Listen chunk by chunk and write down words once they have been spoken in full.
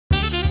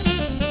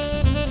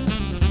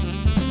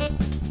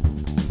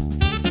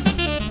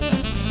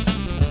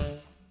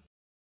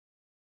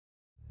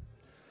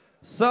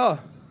So.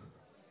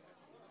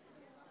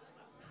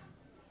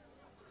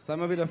 Sind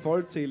wir wieder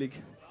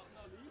vollzählig.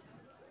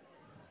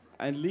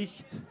 Ein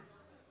Licht.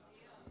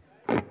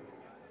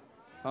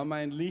 Haben wir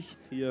ein Licht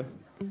hier.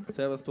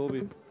 Servus,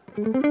 Tobi.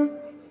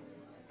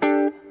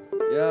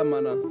 Ja,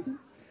 Mann.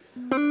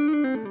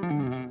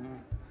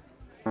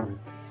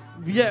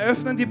 Wir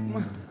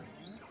eröffnen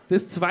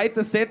das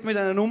zweite Set mit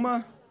einer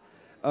Nummer.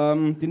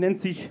 Die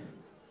nennt sich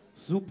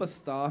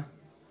Superstar.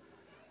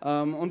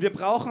 Und wir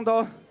brauchen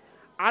da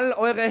all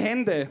eure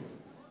Hände.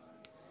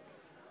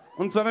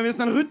 Und zwar, wir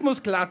müssen einen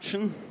Rhythmus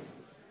klatschen,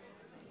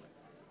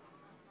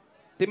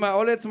 den wir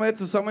alle jetzt mal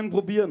zusammen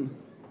probieren.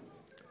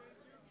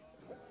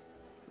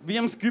 Wie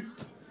am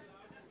Skript.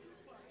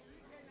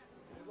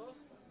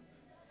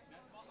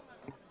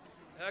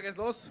 Ja, geht's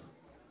los?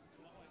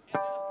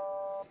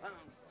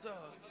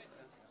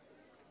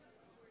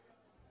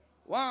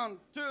 1,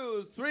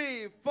 2,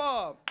 3,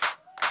 4.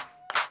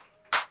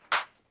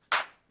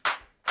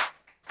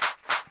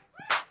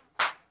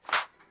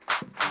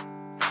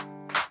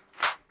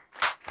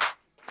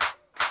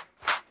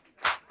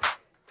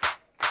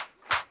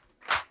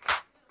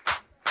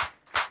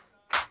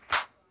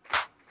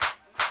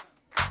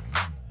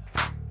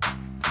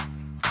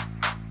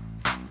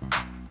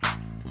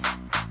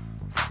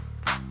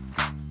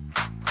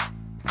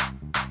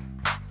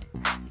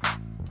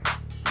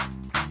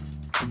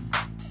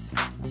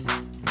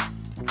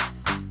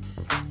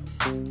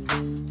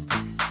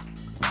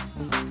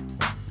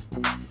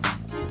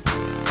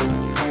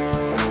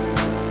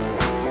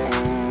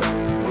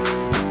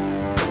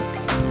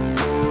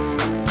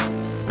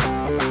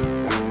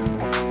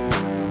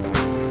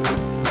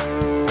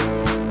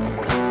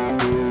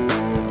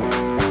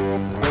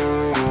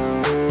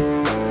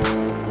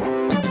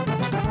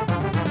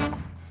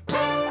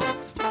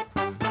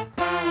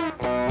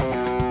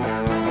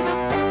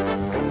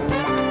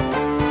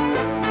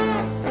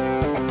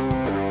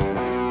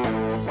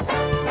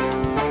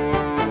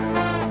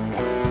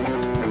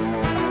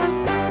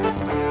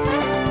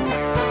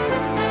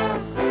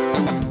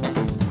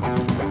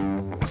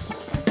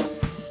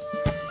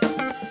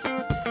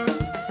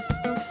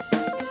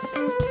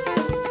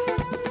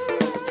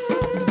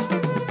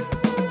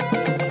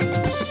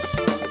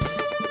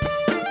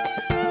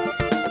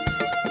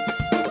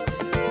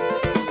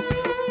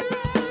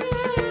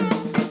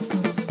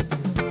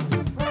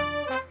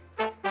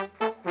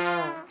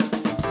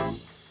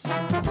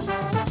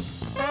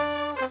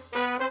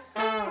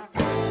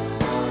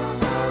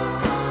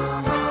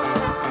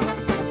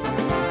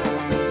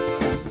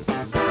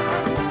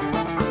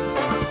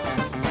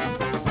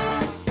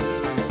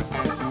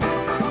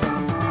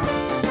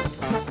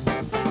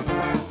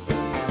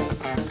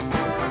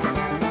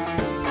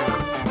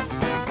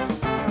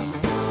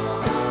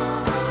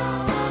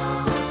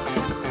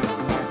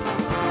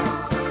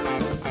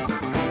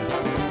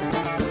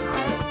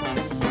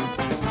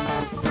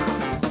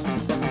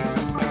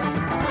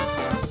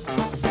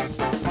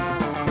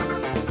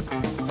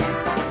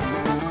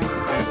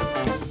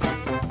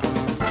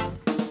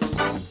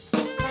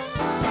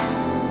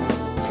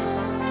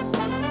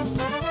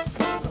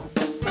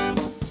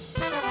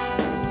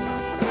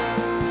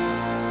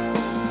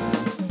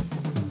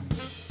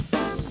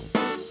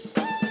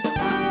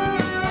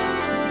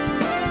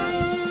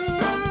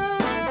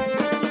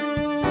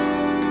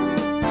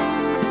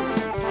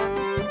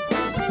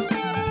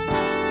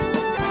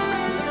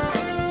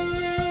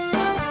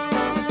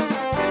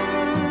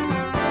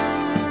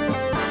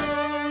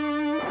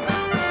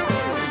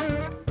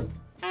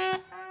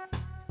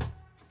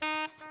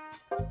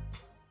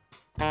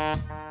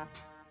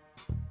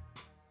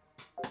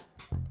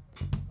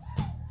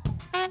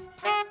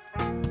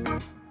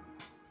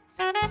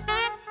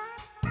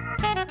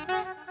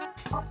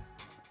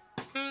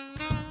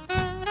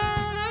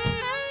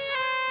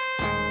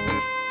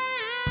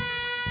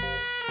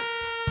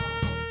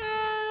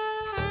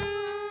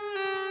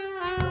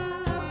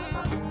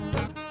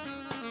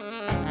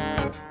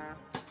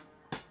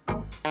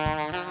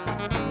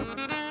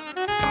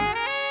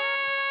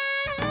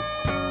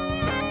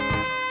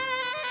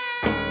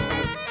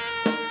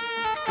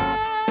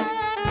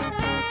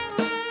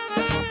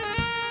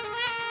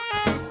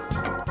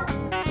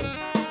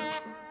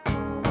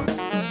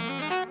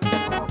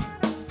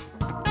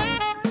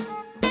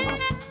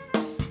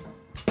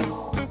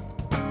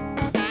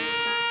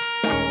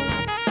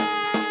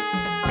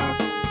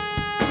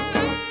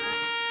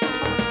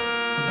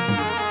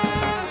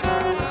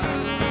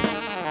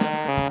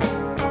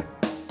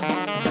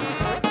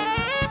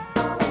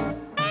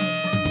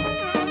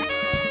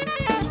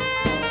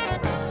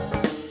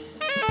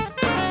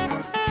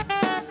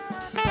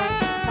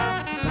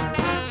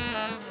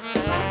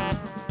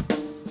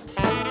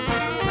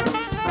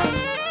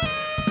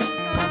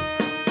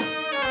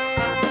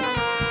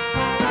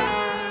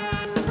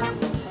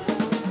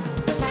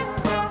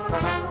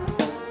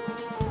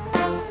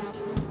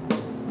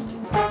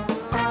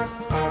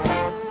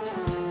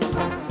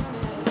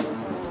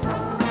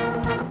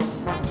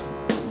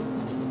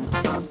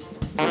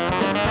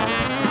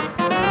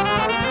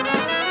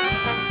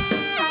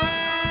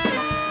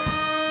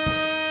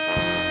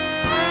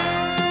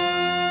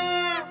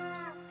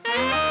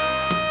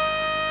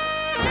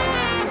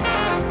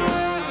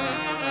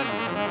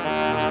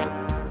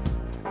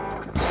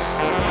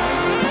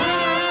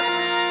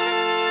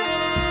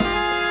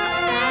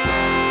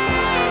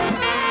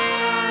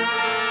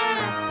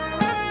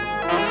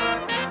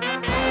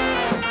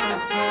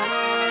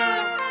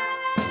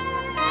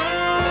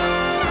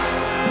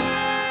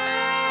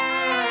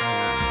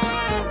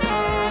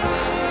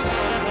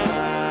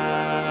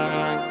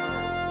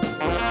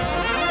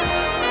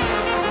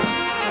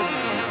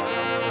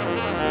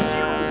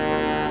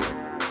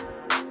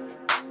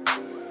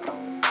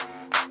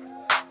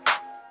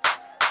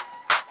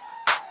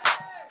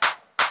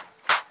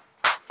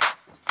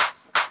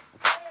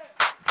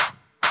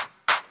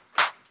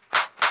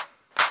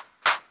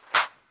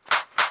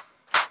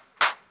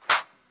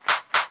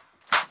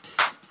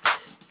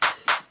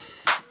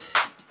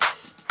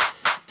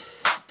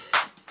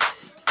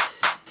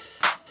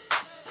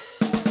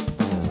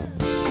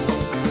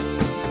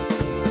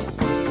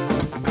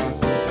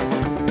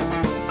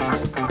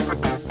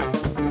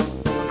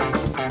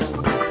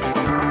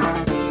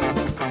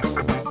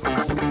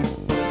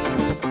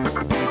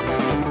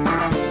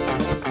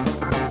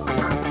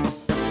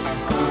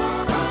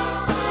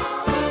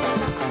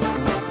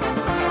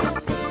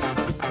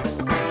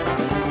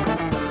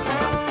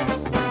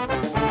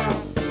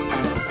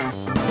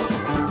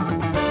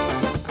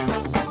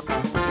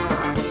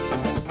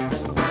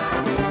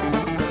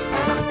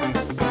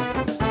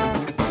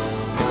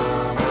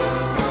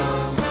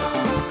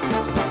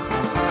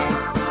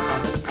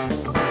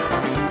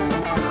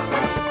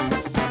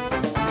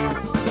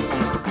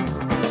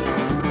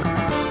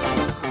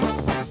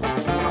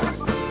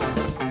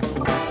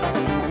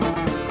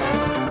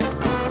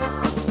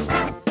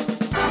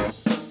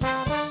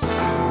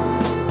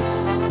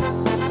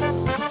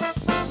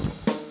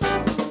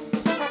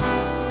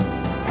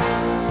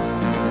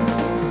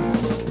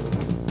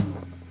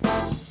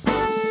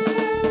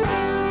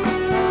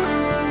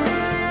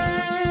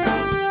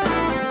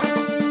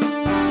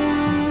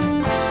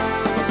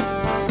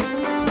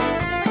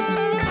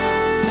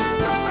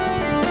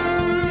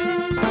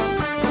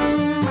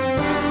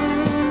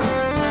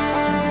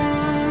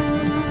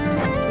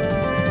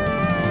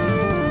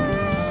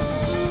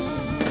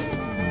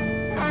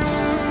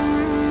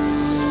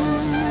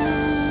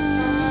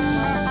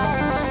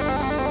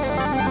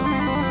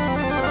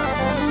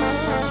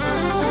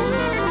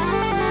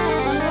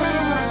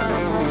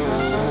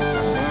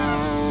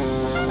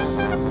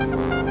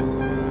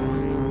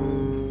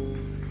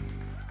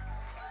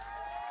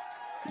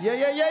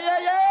 Yeah, yeah, yeah, yeah,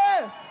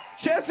 yeah!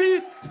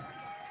 Jazzit!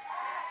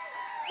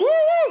 Woo!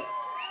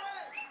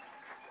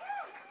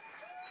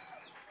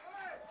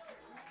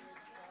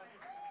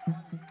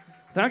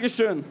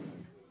 Dankeschön.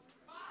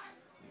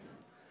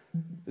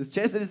 Das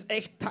Jazzit ist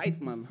echt tight,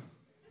 Mann.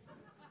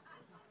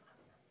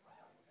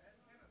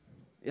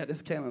 Ja,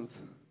 das kennen sie.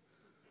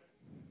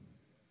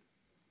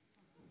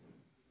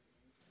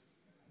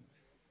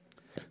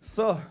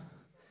 So,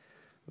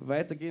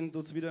 weitergehen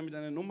tut's wieder mit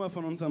einer Nummer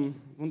von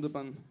unserem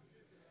wunderbaren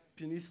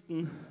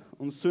Pianisten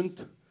und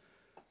Synth.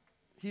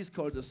 He's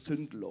called the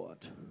Synth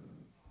Lord.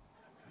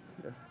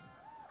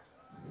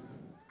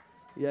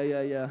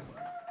 Ja.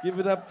 Give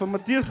it up von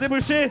Matthias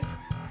Leboucher.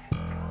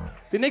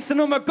 Die nächste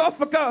Nummer,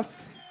 Kofferkauf.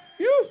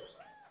 Juhu.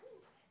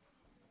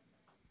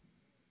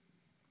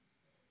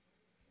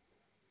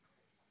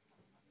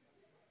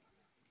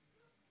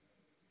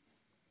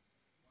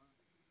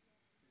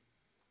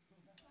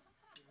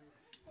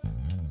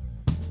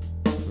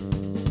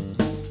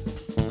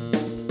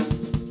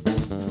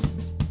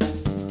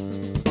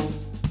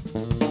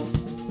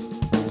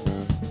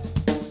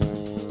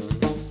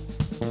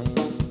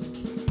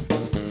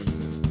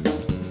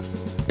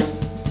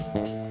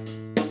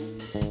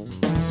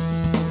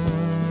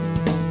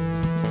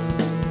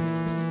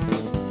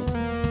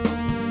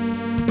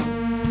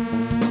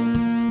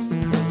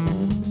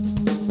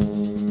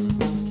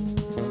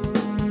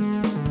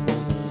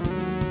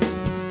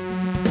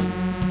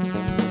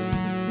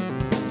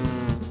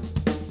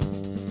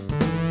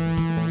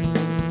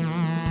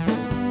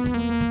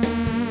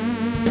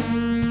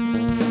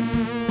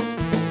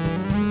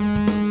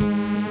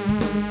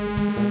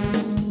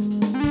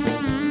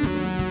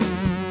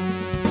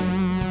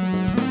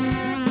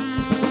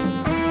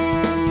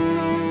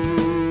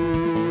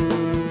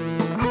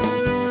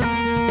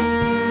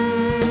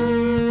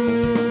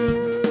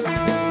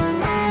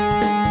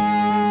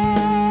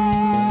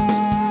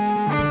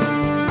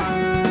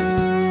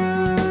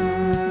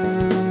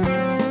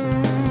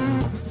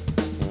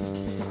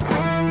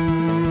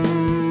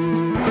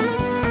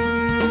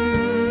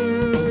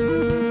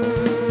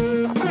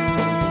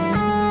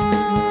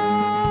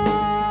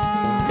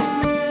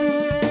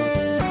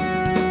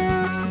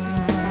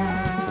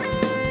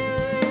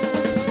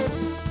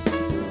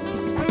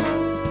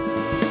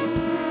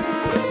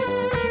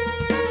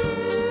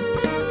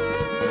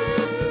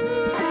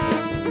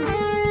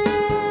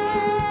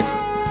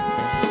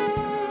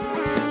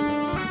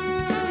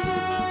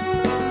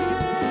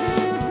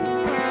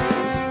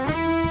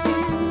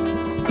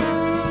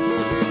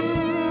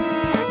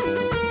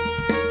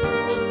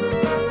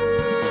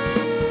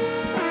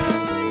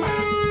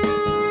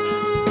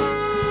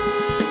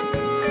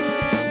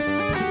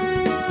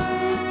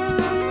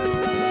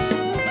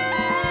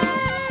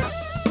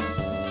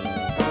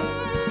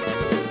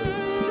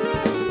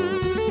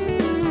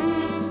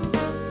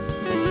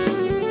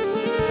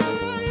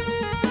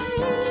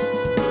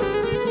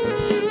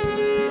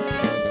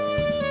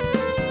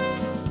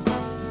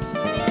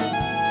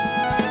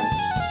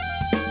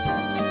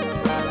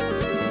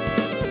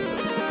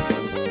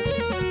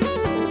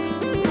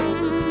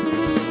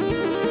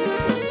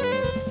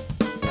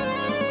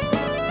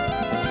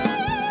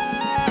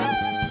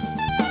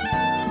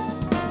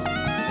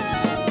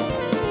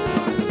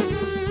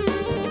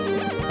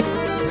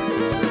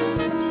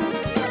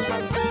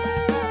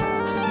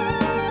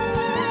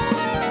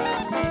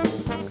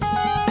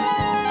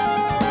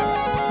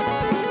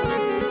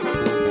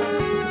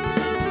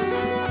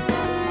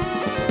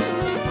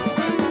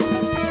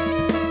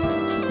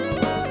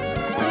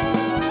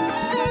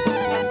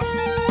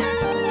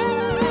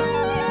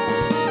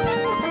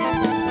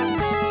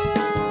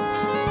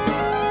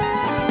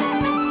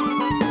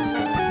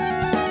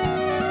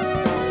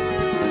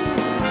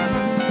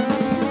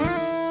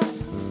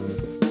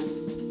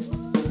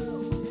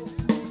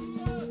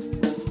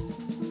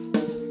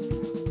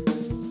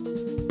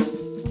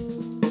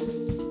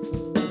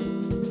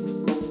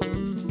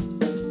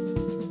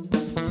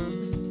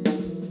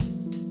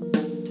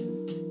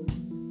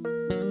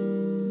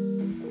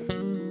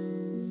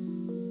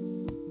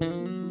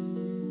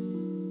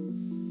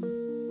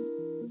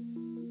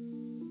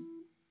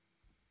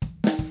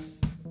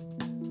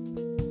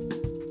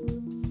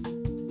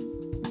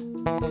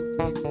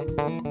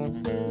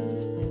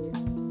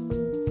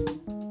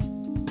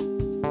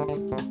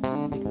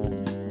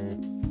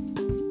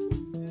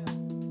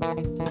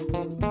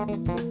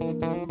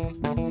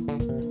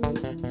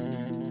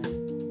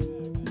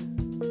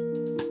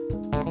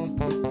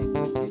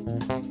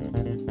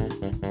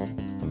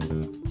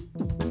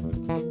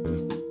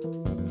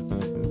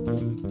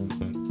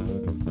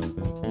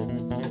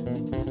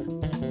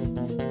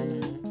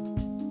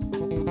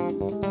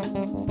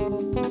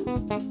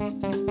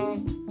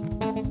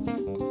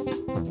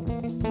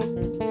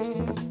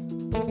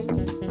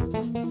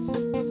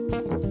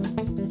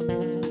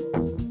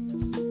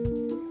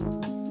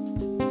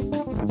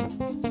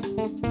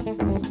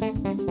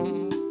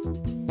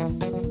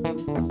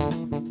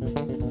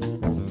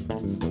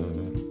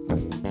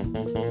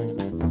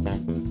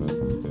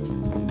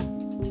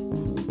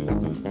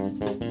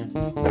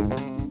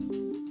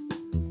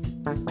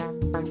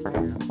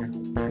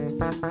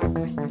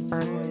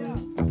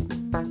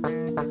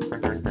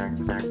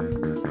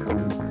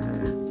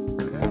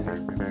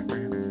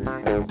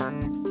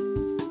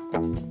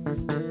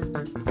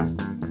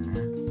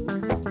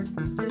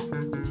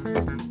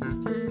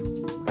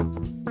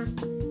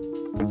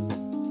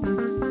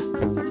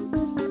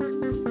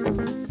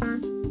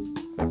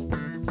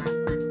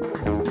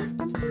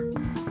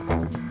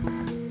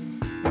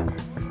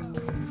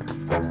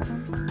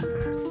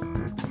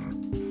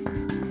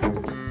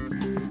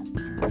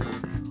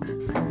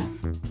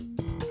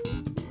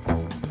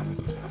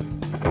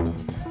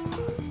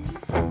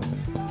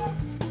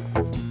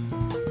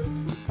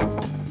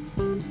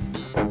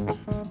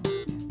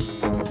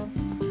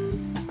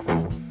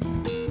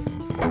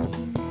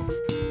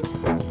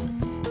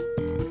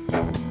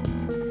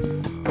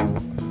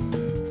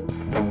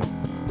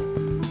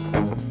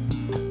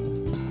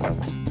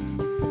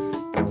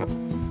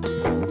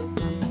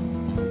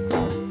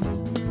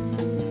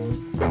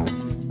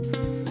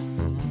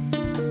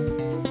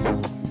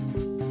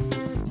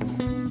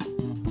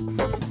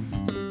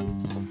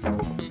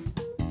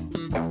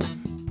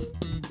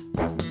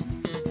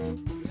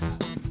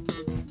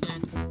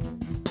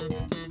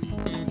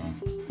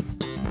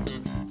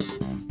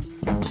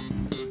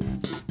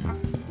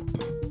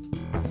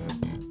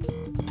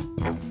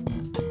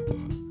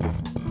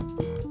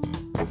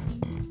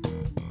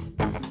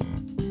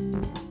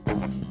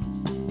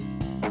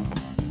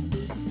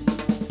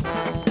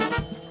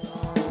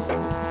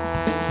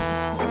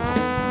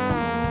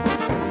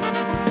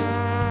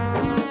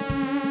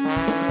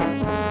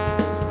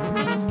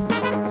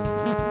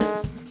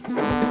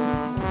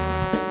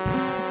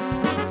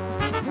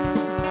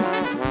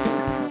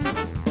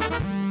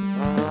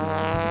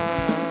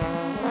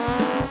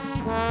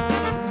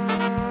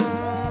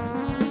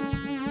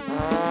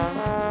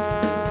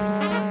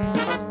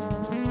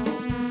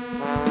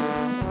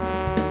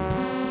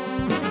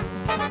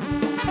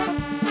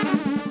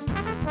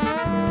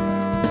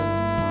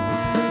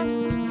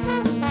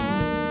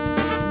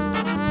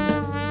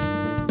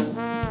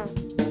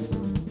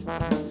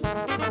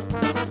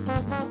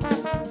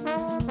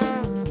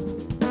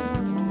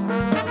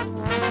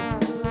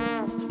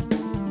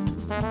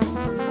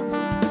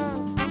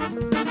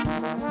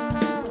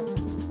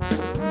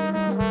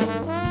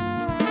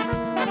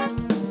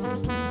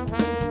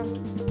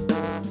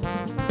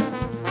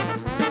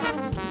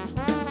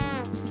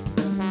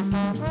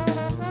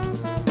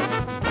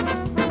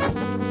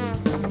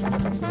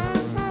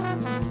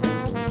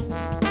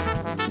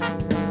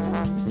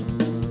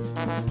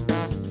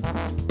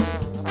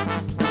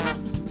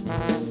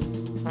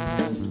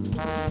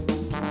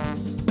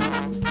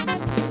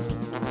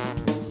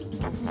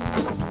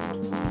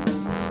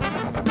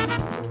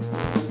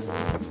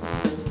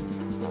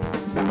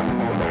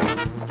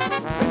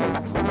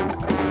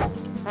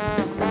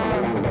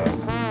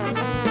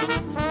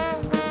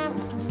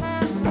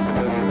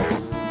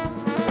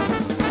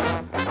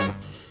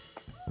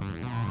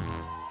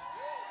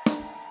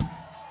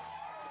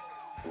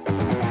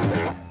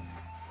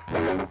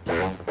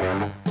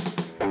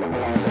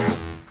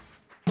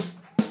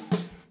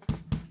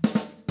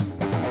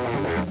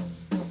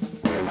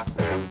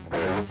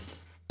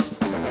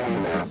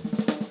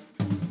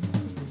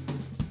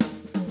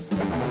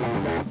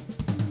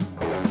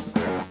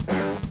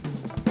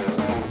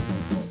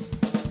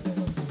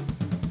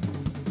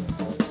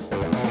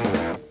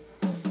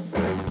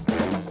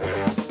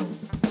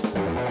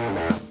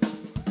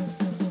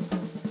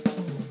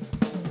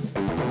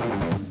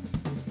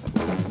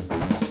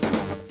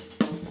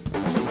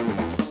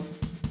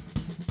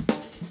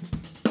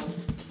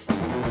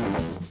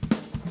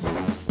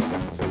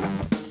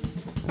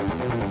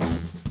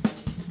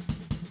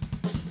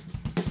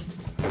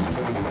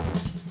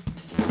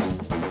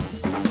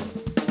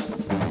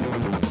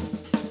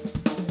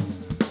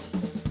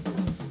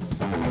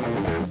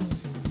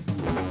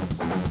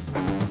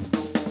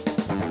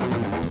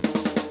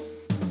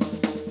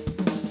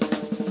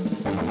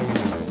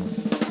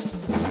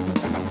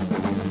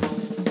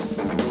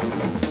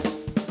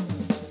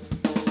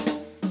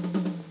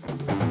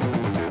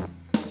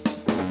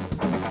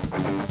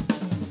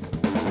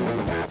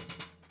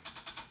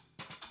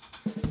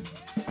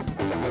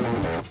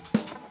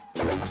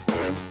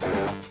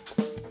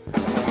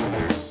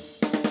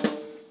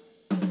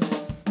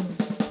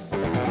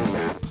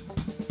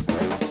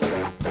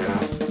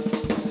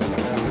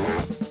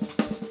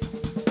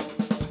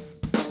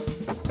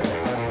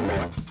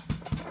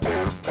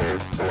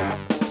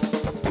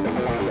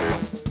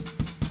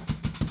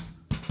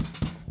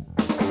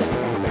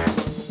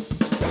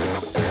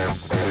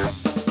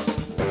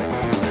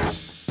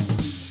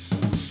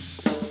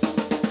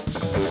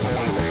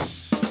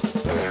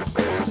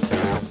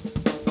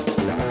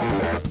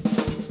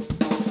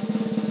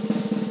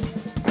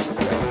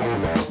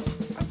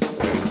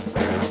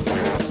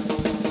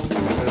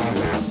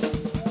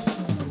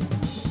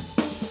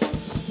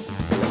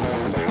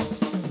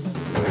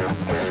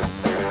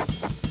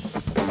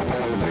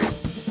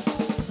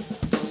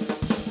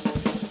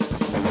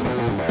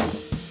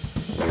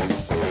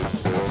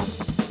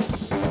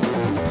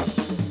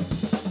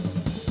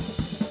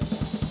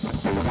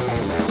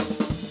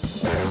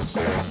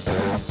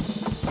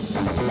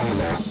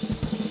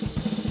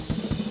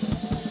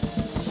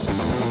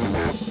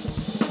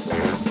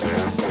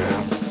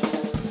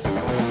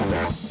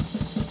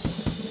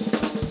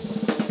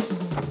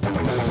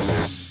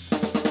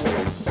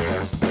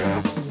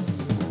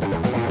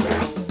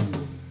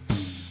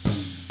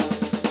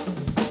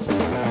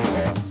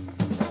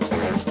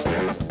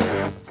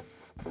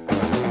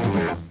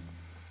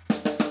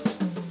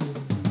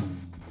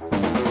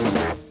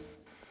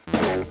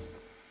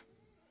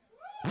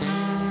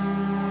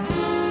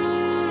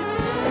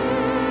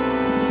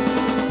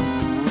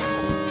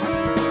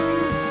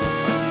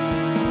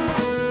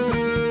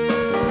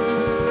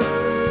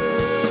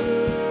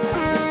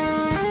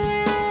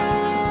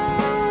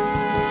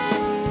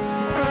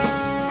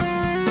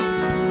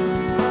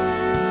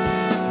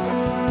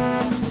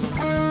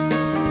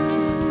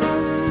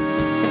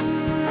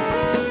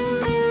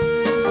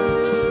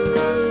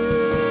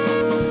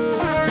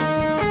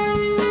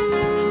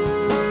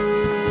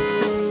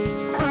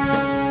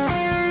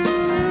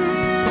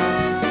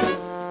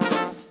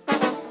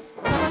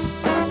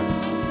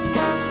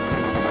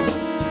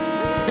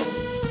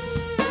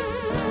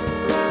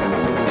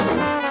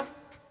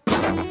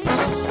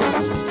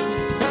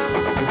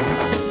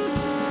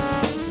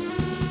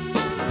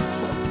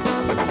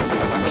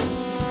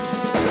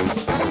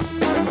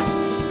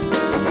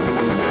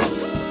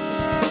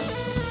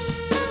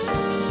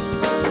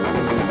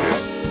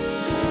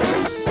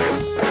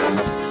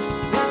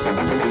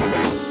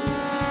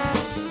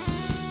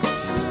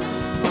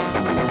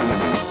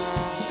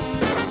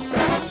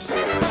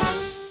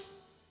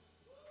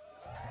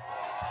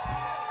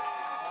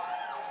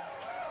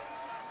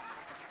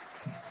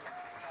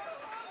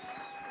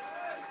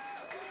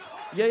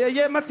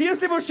 Yeah. Matthias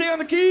Debauché on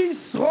the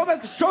keys.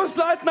 Robert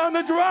Schossleitner on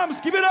the drums.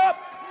 Give it up.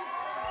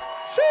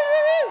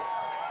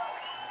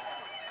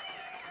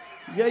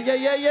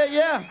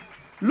 Yeah.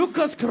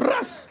 Lukas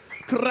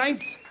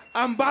Kreinz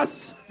am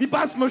Bass. Die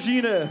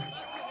Bassmaschine.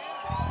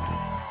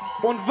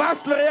 Und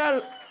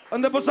Wastel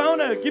an der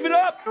Posaune. Give it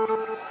up.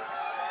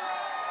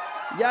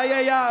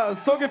 Ja.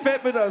 So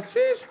gefällt mir das.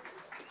 Sheesh,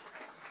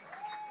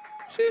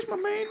 my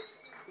man.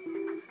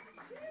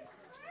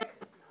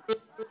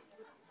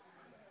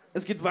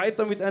 Es geht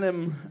weiter mit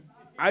einem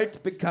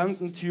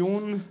altbekannten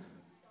Tune.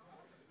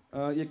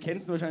 Ihr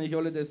kennt es wahrscheinlich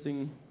alle,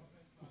 deswegen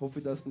hoffe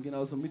ich, dass es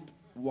genauso mit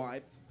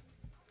vibet.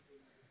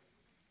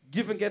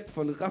 Give and Get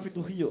von Raffi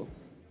Trujillo.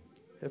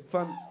 Have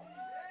fun.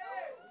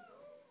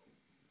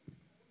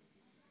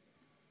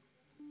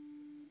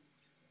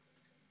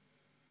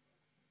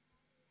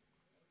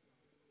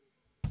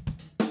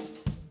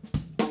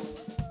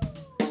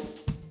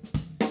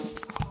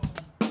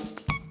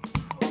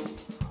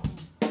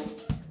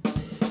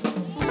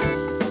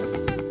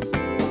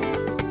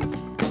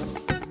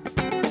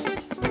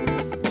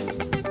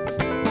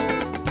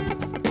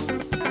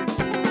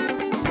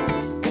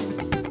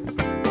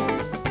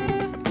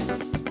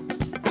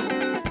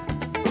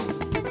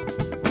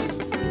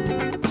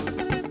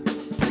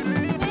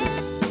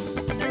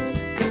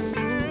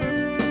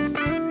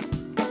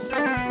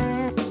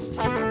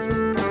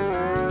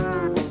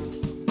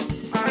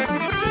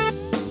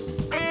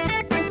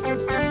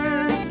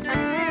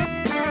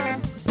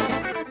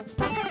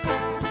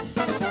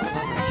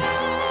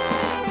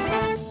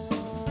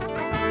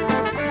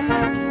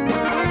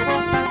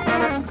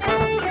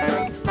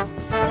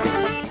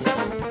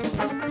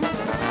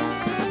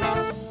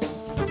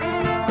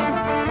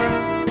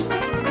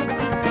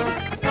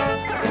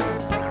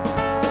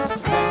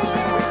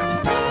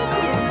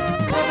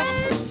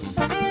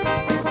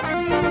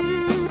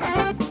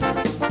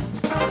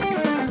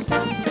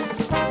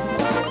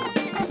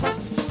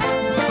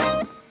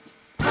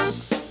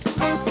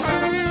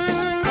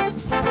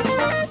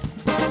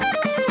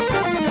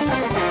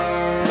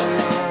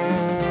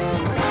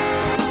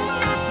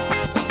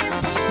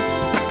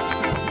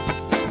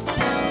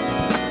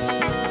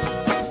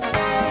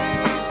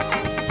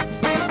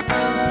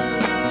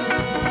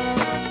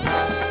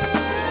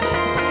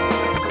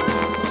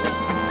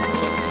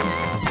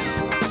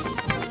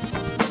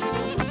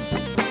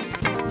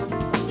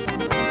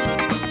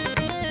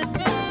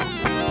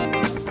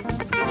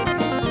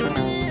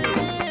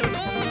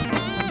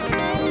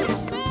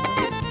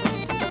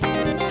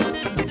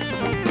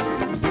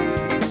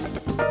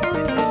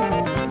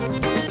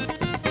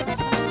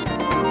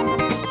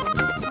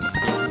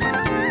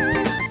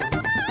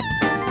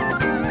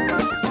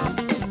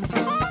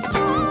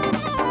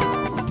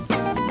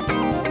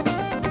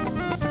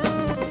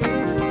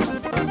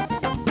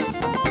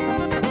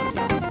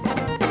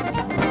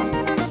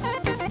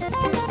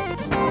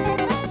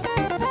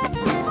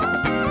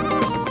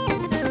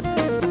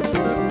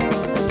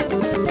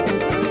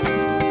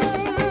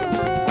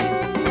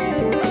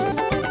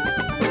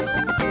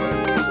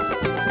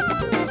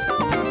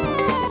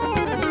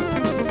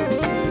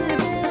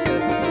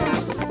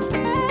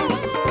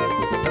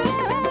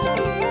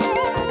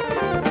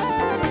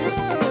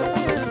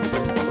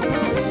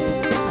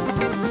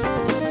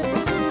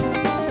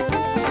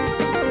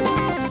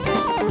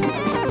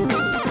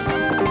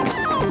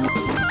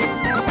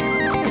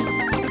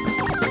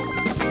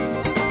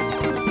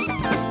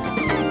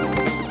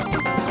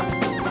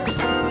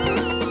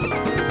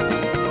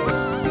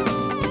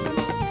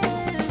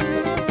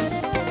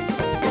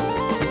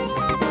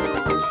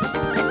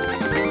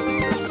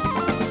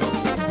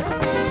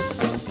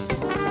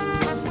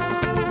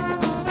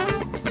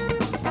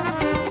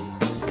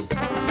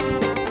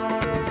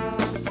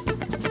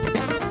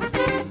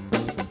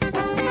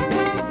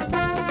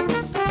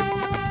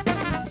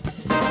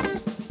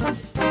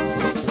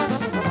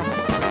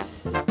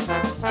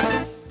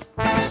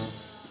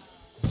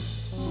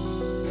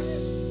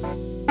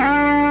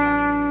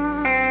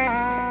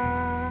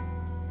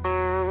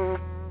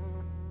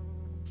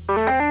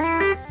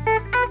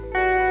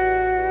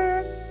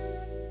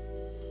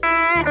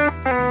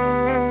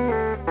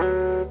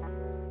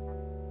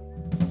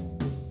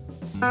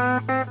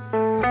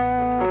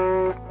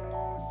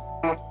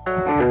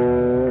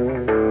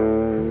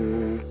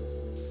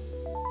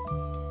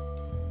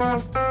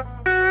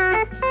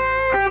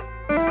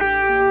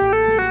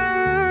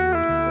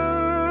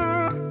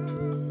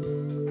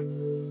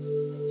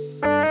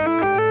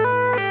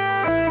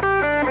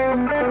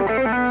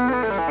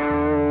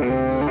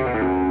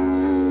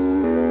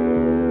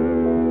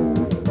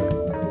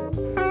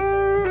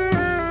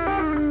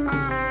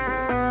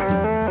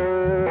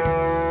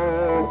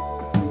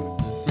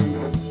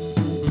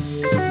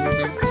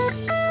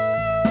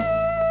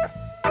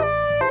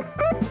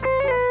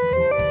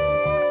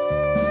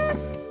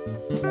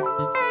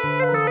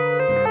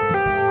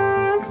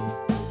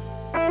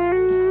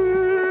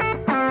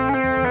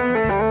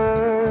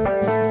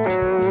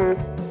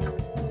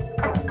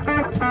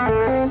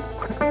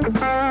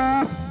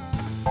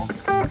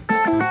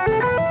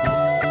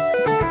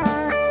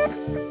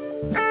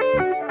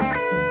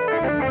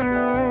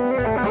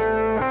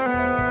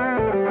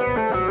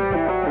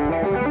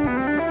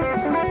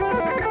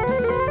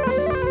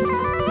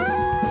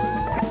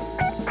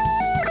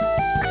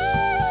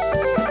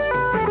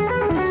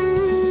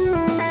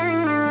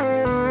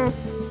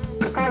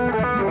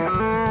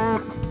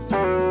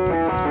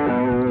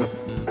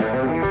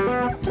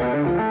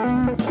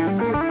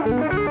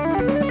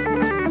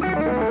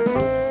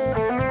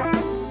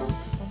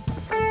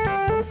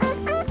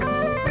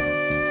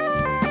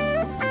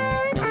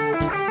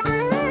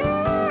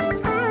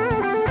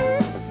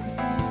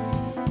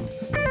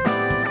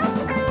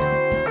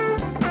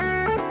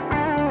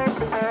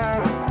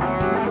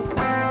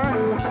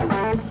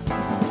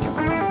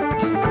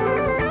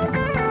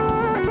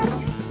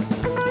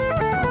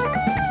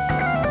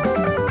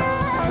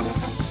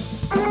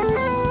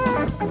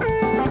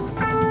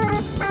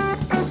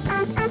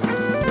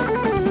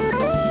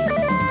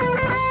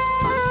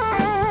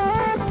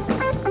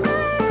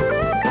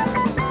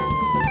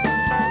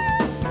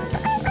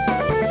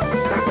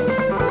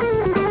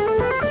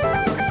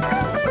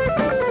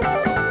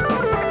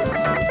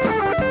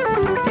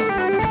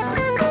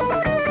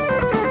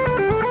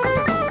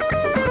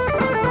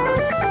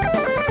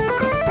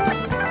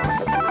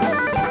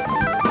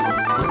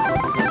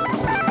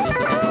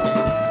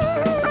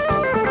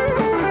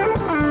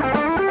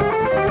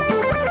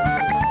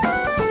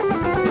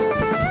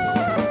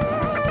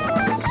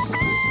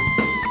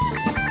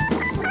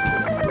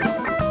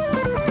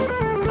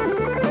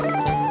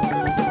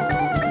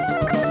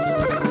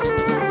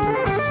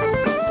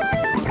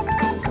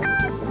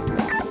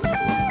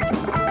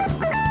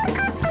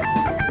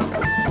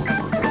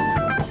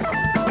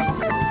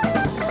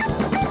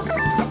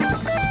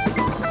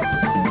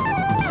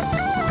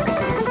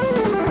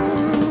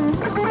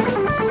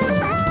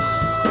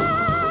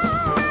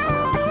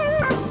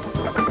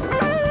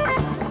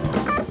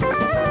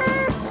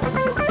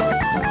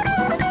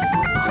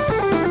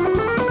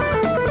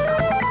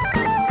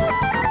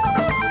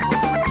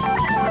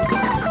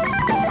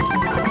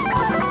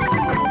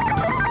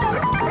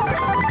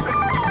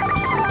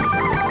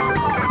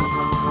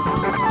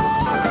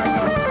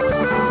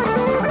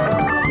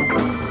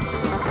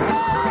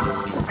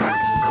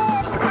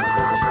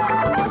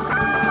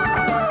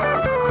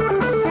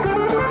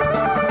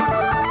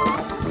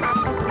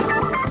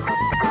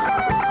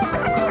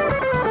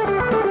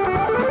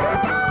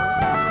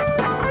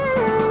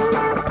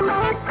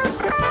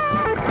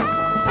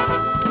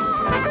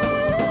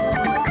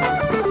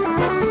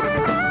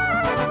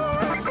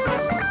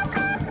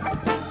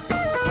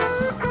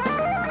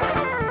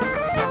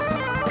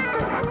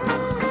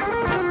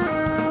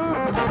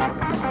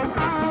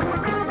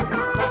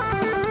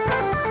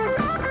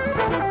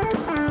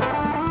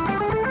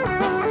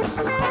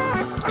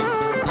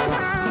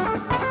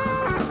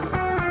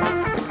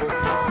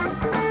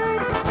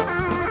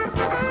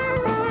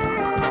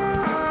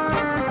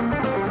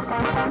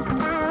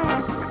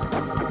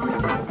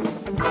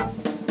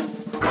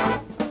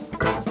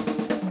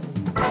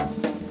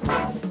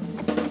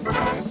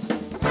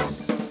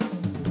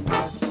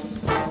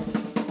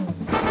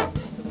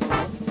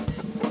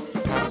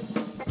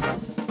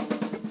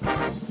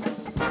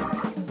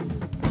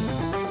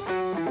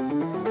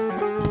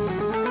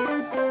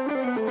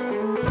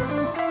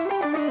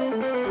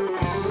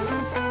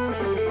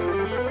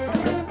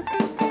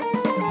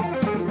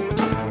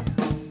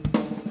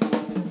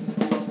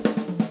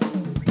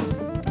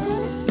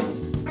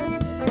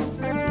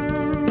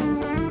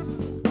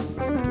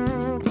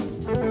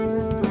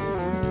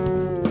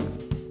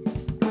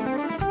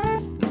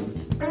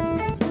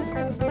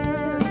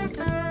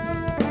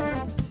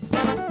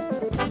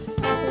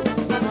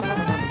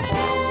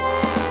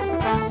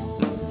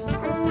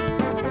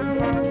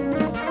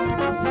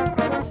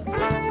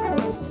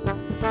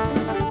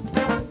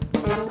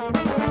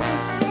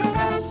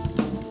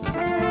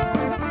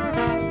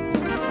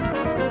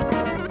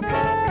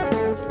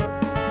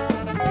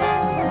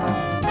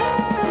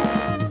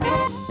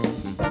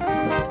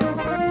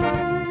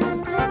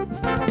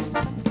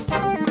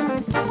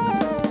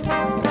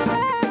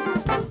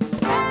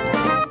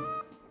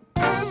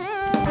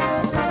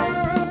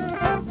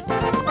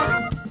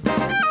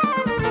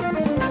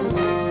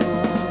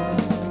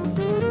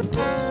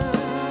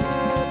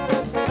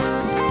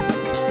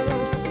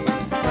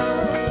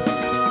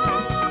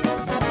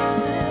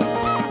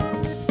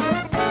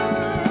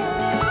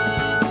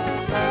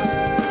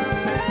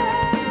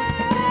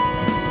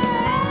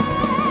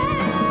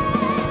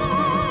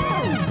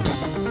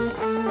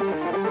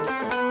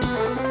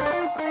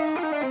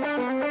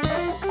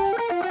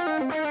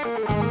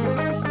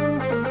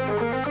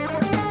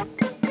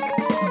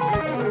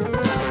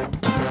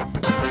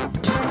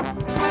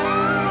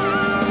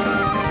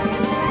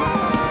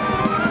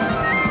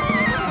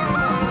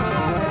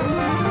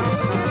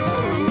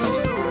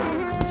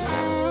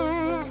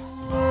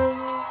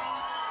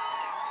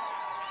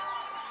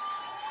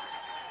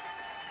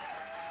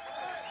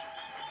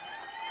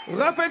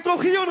 Raphael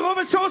Trujillo und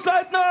Robert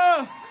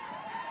Schoßleitner!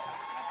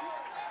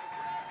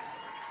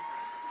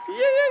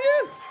 Yeah.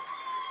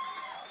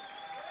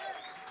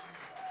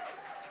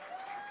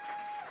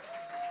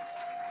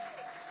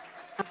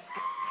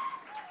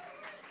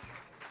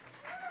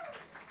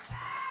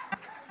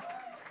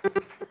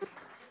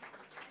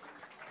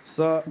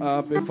 So,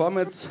 bevor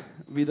wir jetzt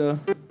wieder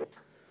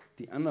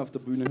die Anna auf der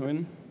Bühne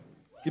holen,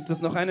 gibt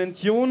es noch einen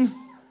Tune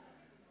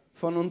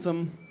von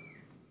unserem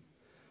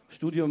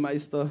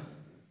Studiomeister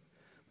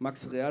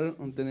Max Real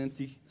und der nennt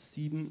sich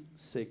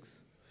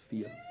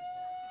 764.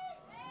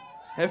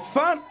 Have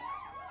fun!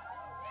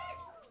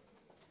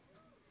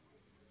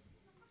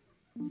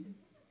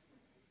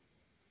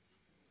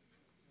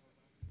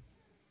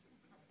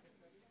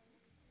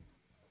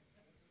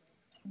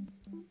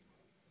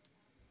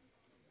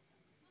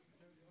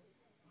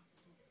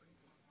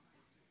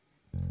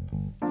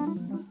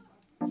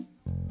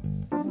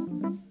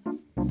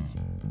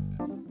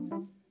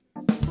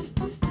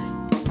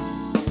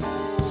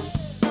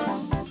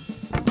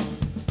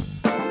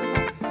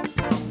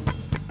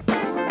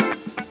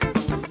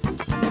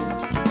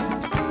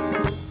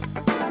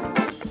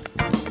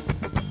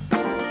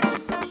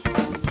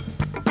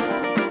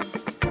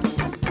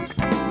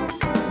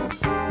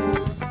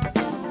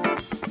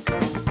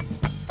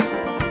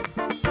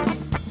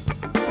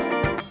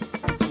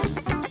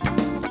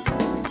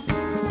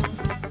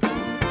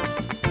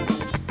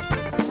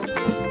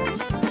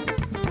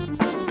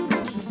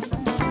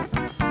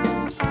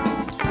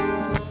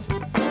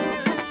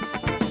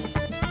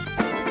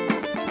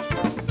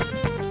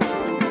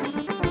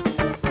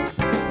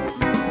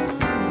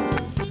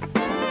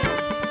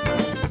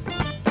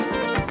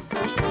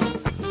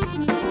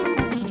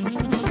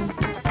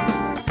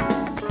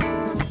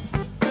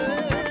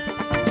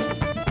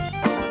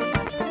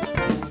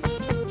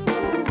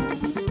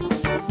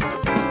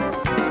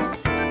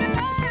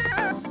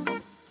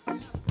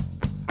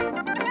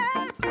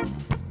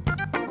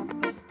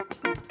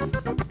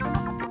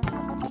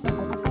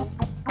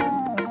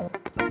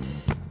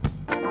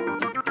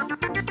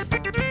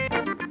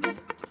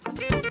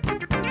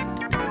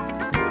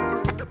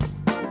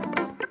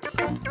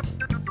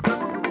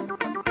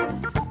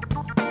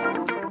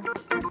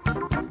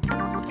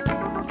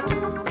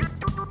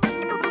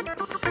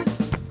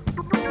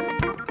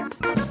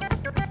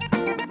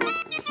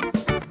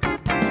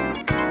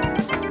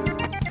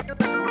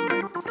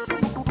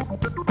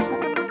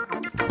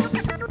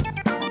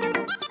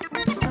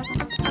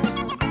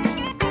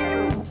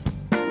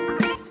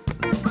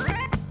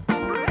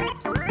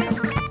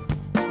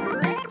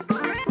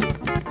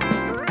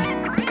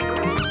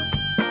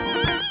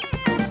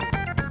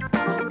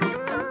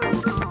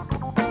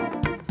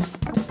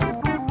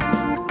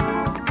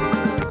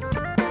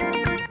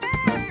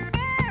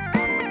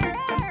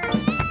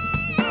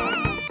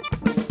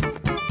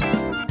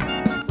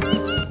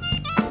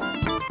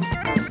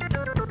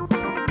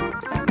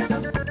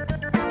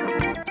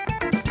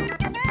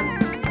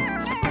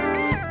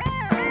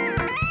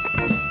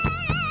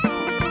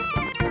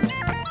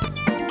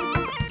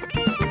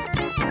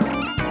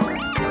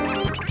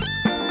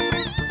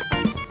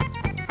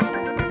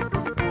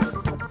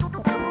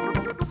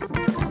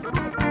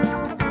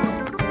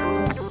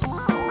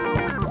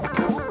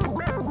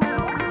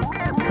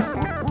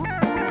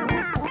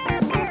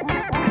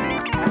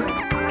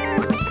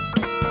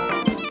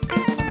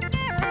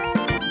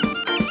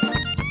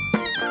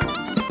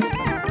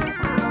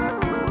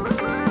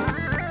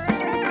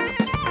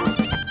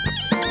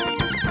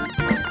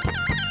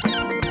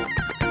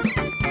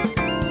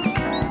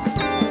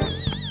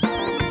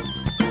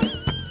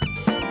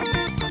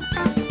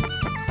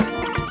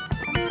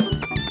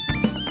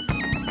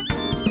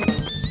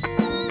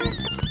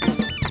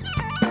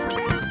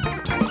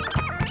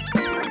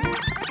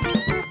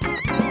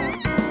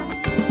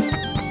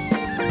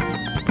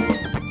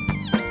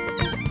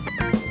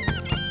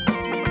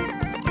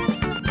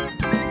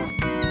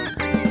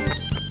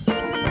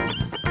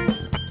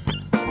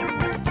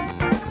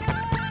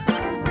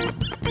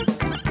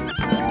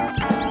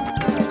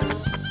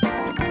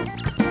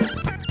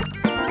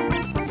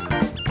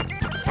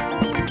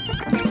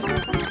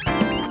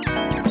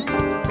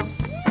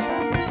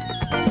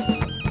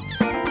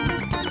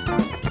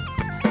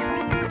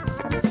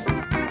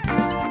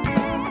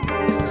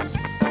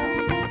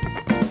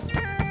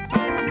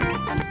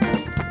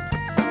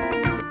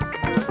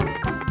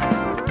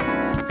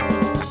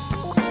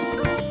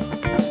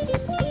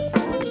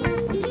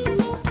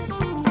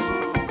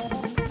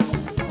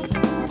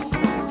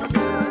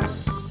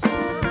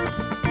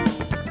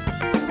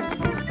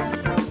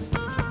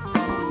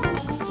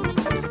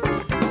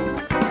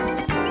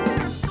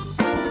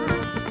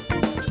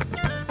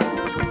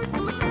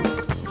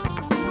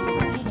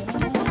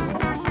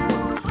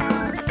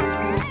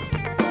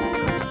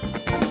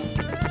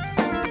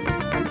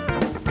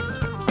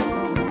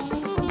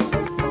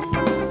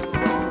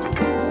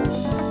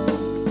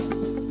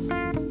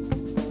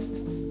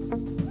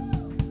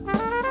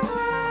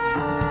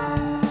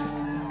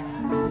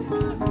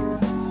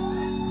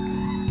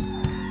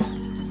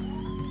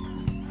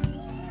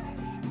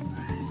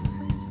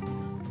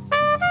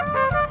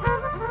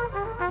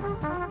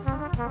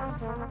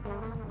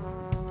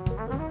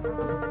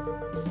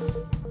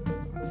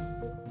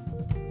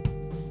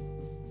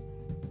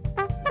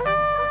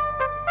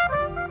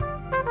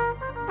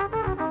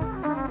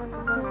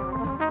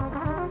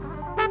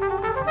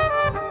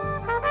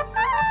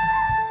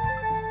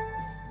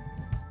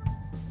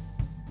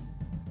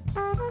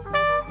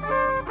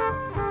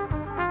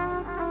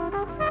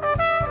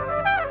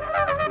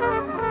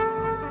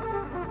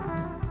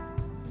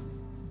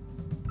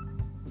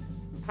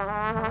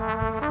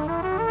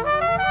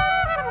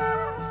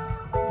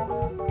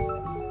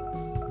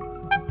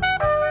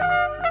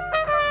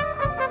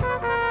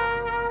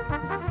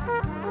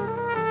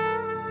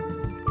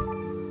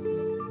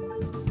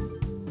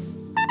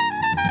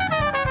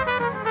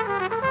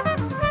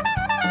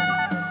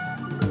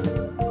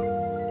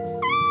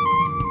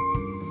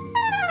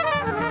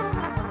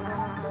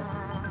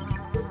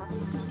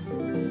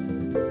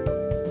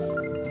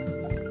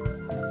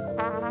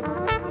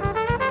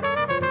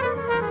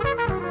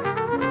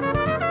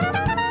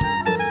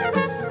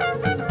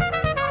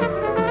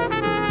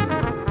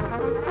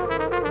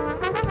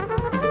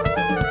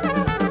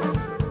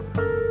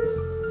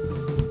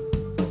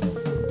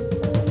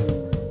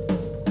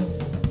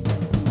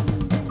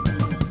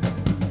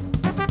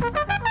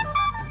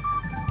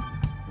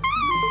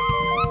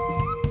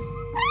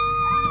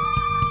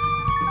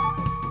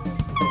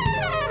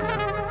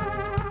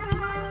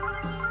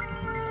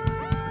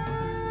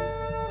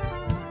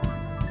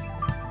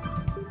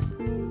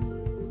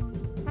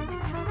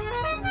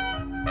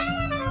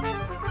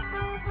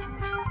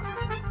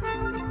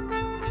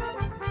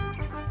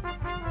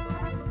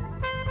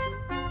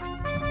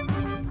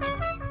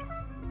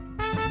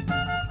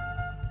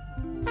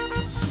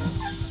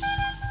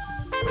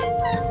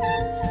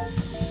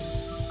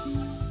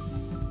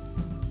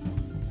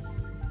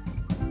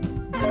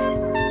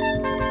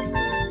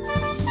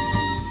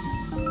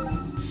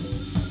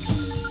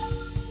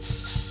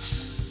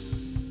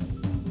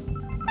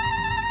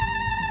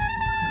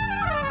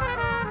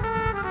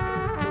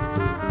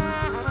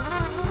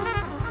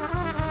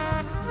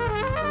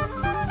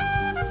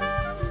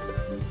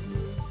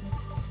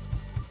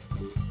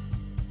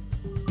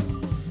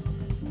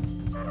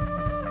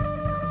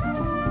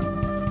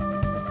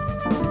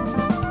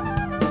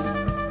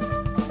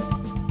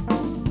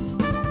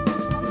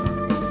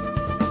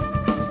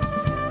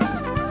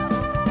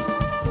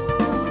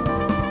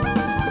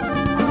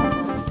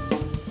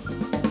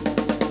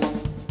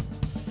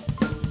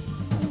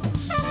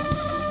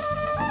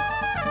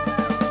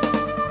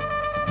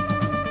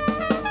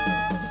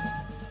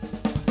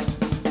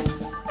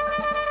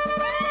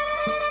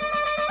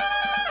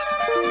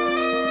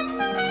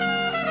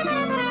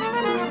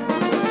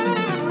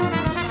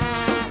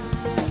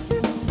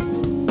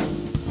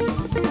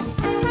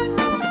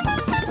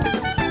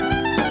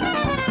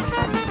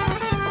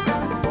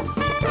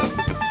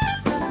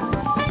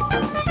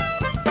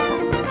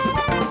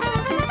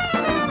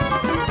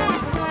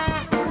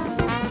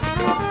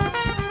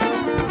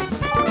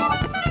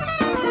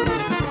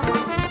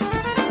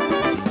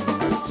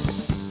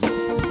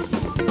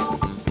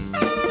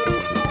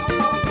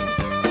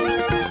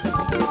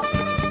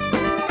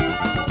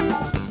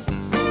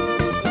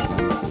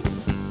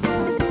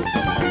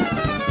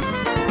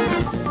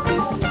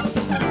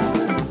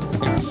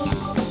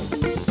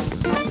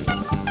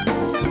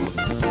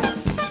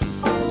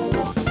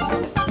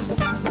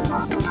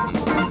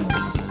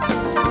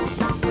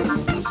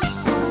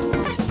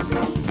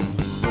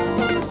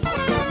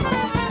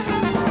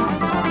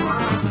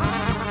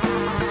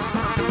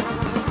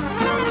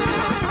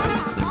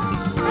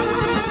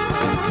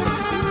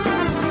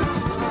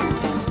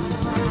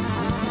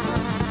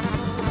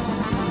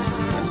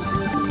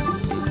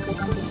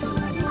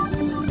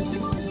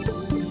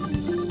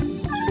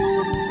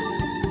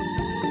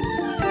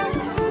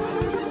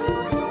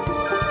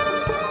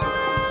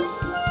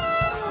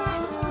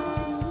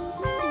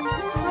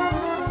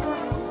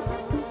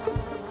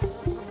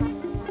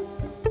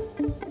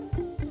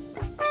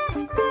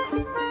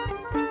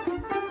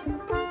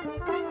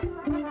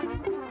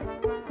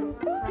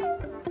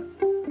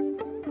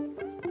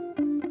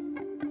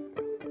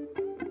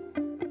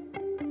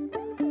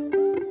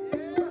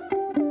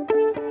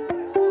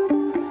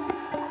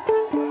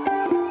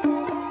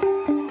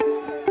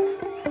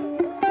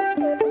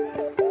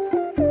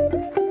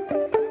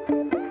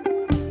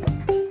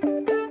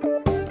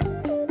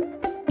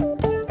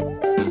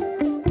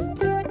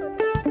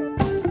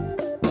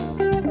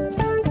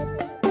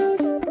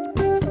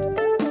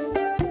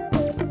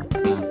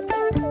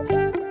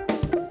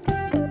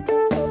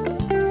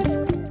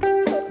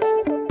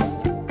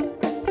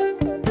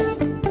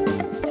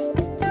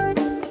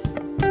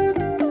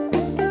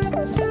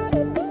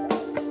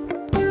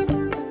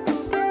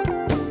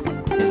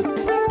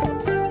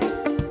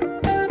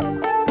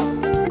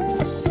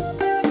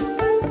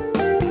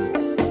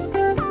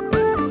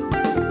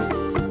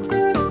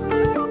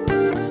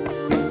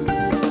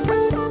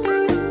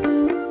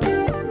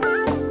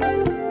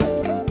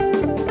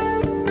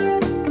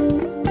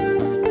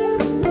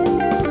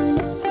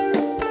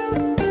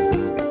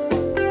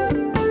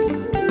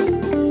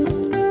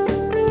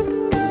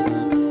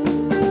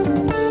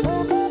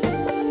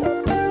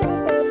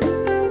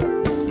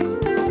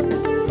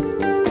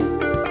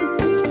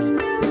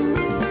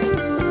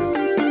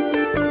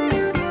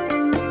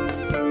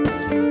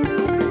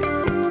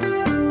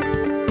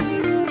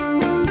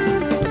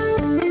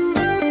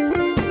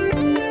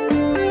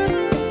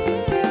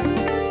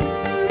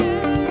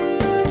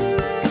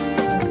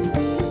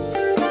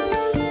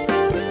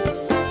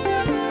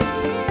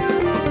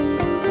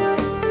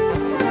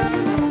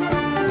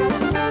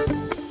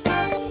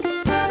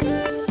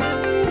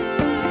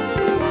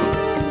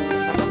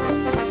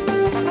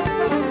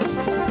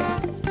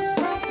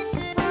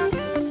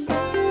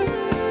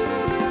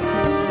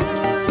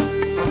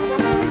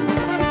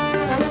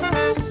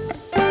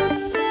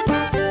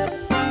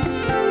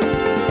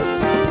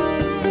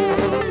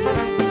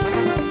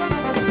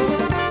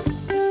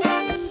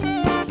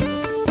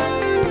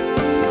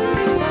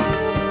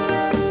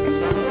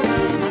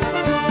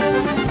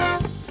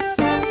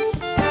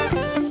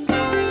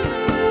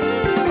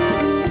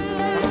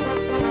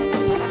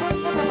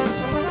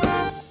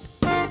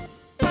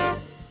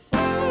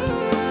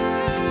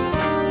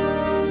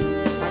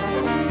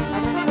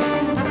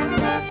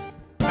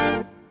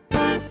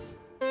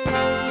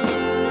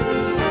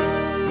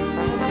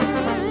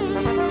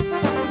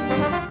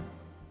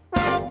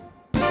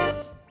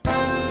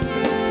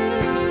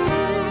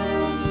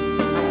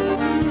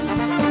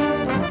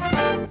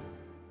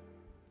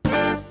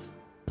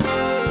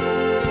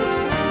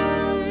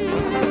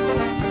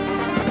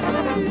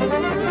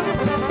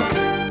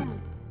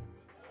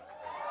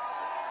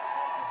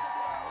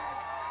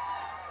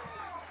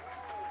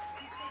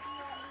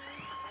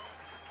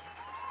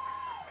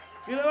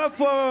 Applaus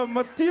für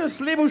Matthias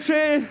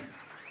Leboucher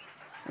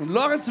und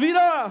Lorenz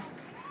wieder.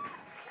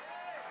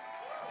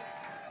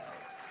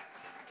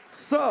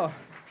 So,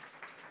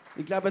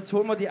 ich glaube, jetzt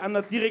holen wir die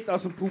Anna direkt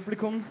aus dem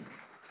Publikum.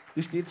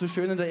 Die steht so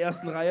schön in der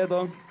ersten Reihe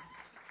da.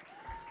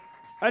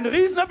 Ein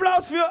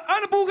Riesenapplaus für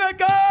Anna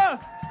Buchegger!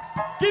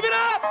 Give it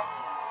up!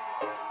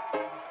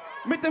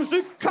 Mit dem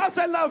Stück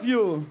 'Cause I Love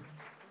You.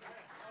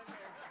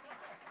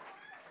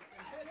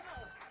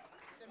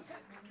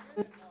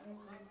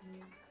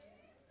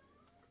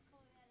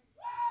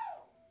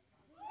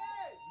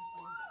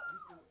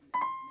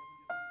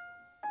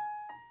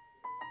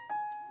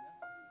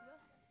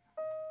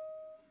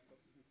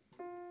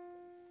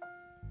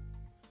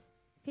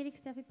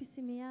 Felix, darf ich ein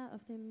bisschen mehr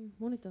auf dem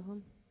Monitor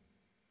haben?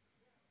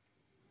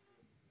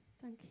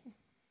 Danke.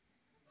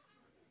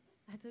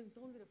 Also im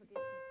Ton wieder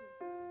vergessen.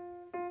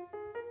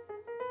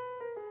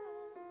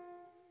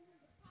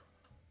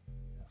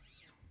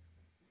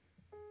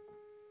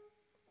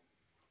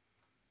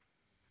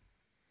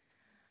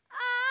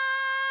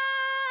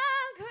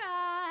 I'm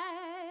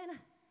crying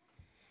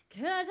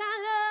 'cause I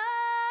love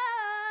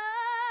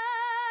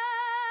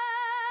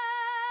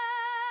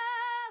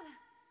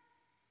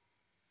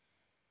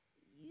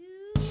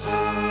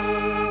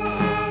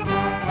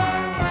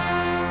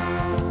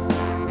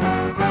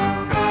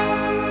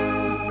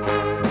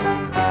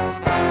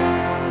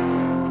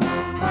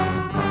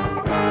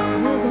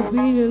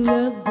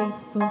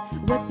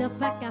what the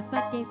fuck I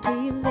fucking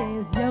feel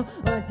is, yo.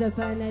 Once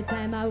upon a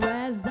time I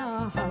was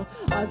a hoe.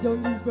 I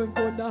don't even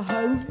wanna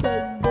hoe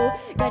no more.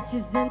 Got you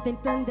something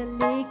from the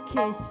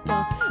liquor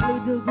store.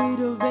 Little bit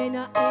of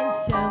Vienna and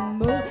some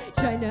more.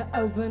 Trying to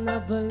open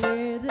up a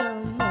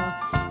little more.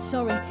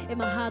 Sorry, it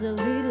my heart a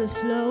little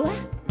slow.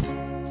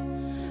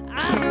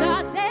 I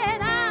thought that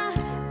I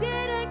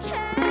didn't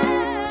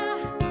care.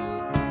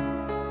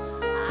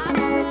 I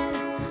thought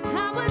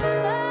I would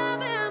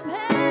love and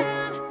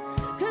pain.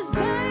 'Cause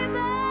baby,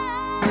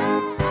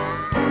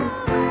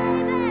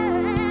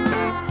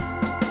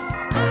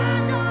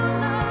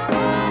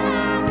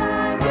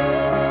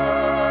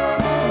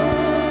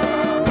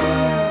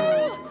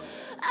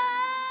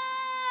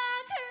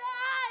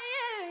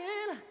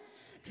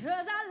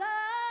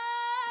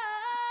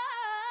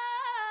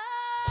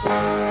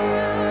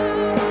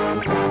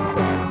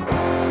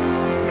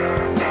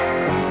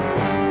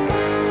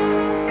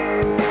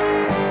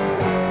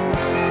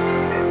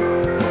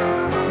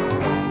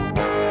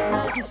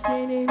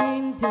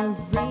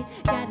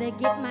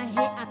 get my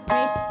head I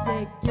pressed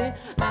again.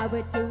 I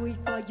would do it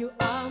for you,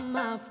 all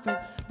my friend.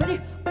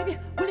 Baby, baby,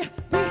 will you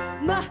be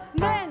my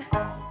man?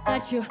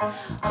 Got you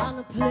on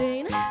a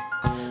plane,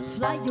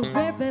 fly you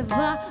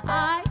wherever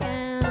I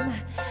am.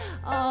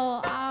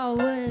 Oh, I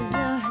was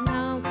now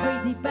I'm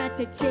crazy about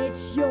to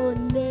change your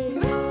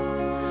name.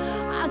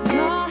 I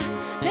thought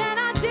that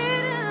I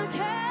didn't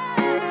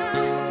care.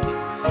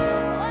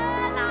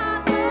 Well,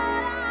 I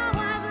thought I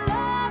was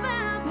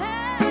loving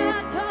bad.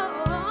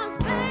 'Cause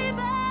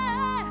baby,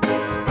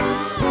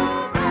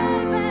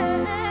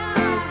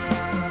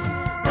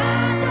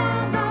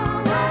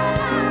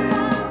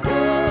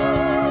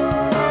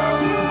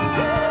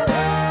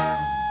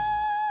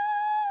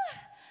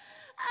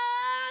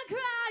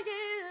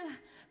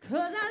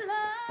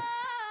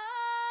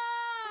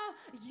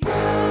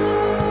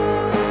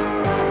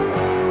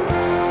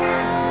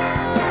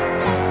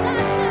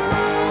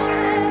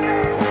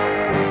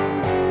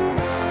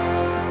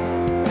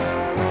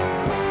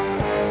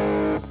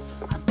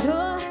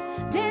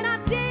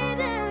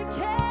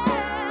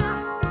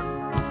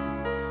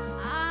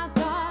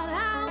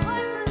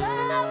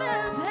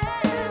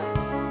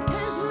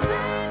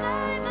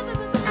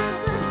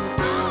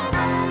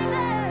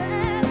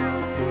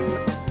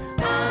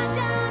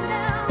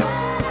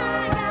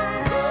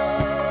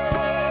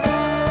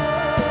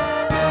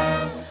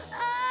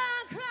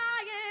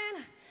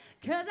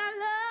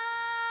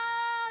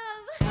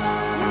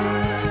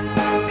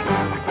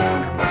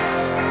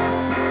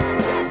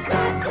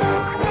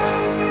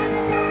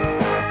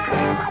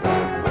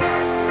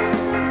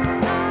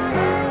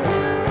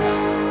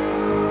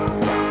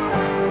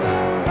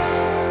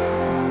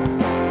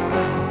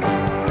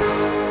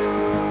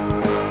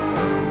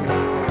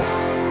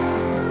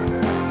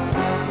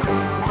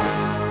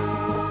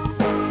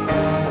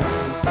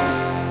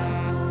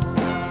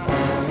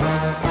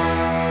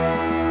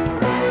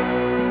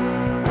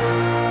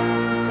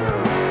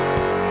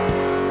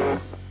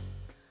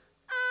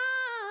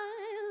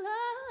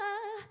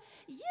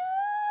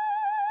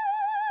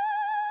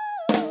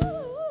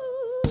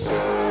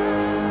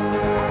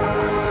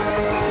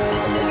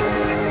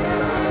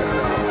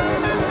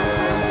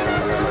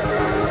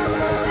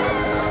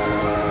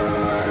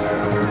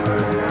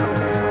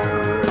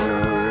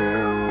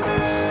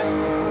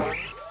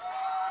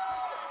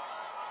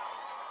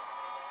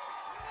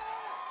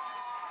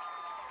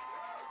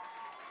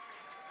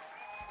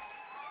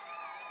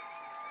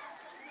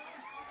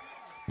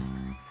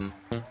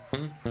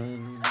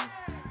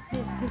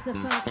 the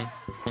fuck.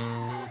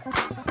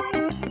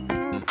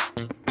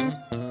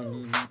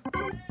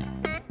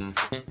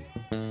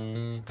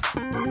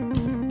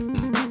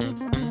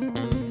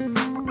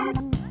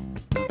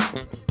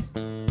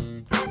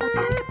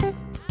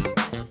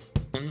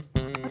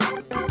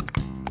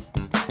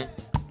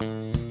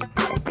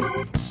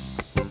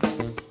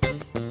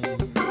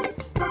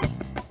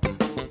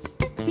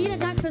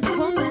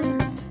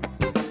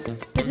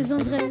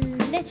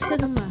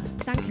 Nächste Nummer.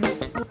 Danke.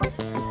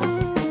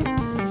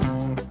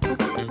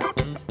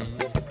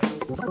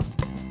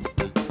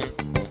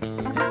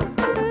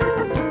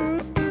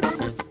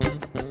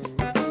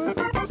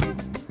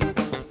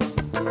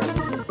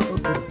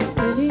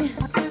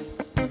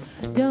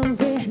 Don't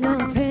wear no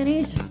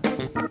pennies.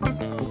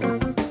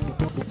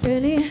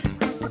 Penny,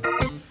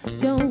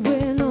 don't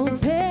wear no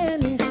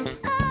pennies.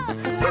 Oh,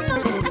 come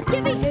on, I'll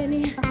give you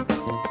any.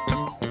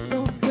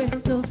 Don't wear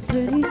no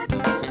pennies.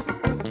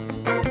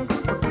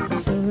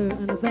 Saw her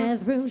in the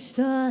bathroom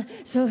stall.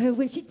 Saw her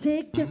when she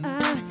take them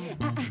out.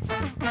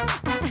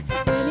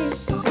 Penny,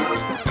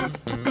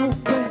 don't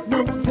wear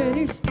no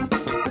pennies.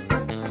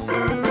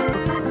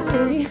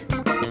 Penny,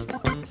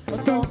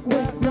 don't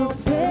wear no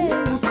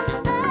pennies.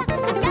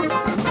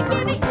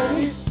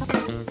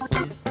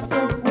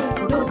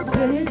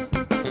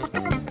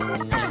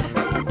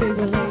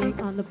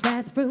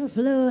 Bathroom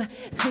floor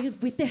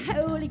filled with the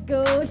Holy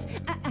Ghost.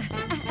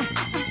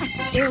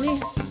 Penny,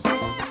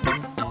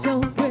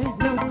 don't wear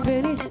no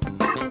pennies.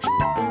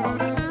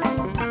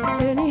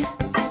 Penny,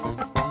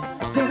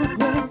 don't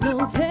wear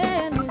no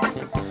pennies.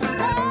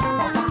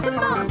 Come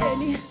on,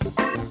 Penny,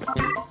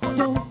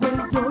 don't wear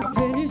no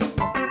pennies.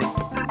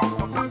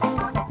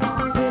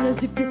 Fellas,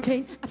 if you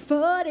can't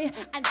afford it,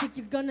 I think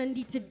you're gonna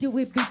need to do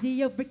it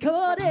video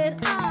recorded.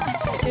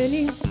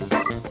 Penny,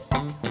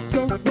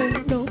 don't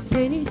wear no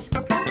pennies.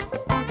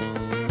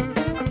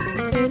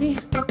 Penny,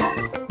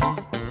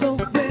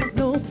 don't wear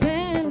no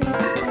pennies.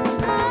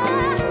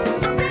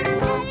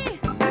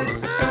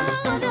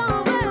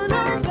 Don't wear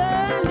no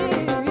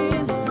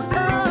pennies.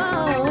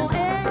 Oh,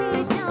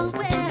 Penny,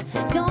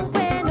 don't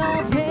wear no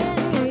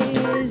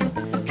pennies.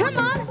 Come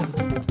on.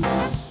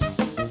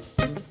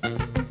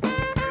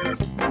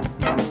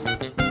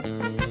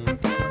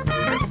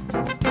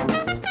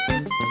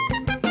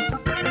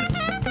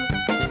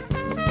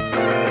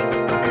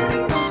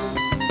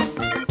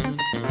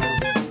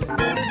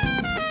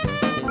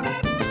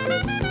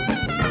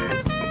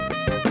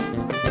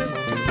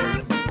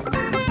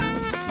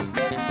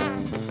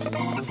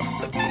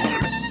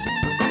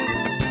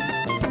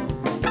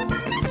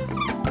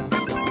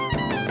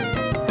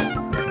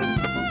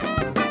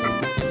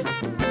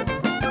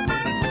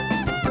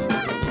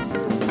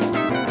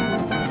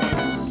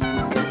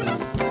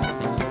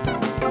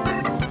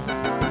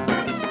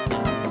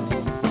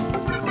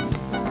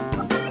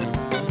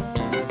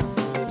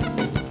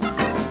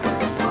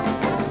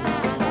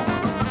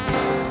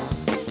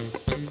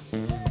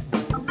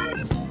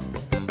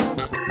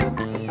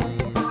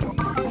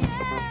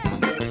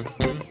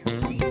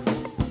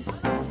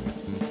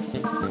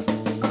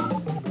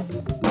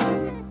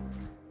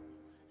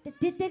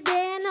 Did they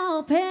wear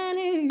no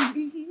pennies?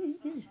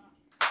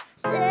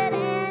 Said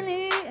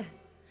Annie,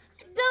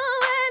 she don't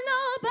wear no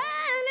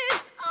pennies.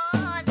 Oh,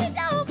 she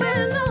don't wear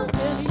no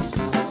pennies.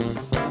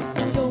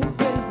 Don't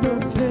wear no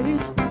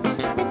pennies.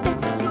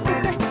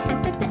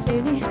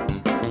 Annie,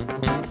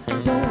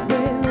 don't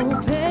wear no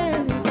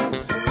pennies.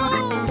 Oh,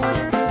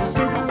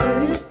 said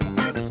Annie,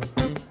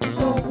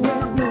 don't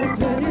wear no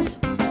pennies.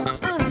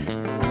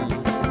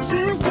 She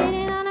was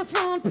sitting on the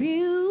front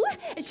pew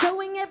and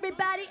showing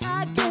everybody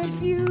a good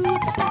view.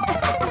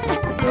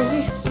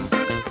 Penny,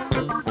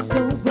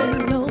 don't wear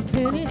no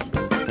pennies.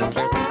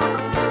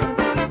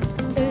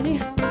 Penny,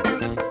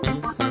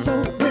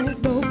 don't wear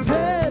no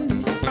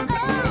pennies.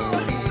 Oh,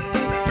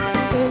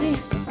 Penny,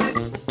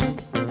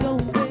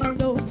 don't wear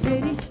no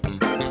pennies.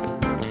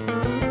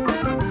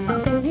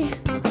 Penny,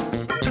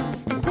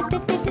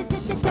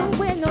 don't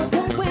wear no,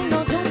 don't wear no,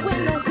 don't wear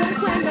no, don't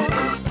wear no.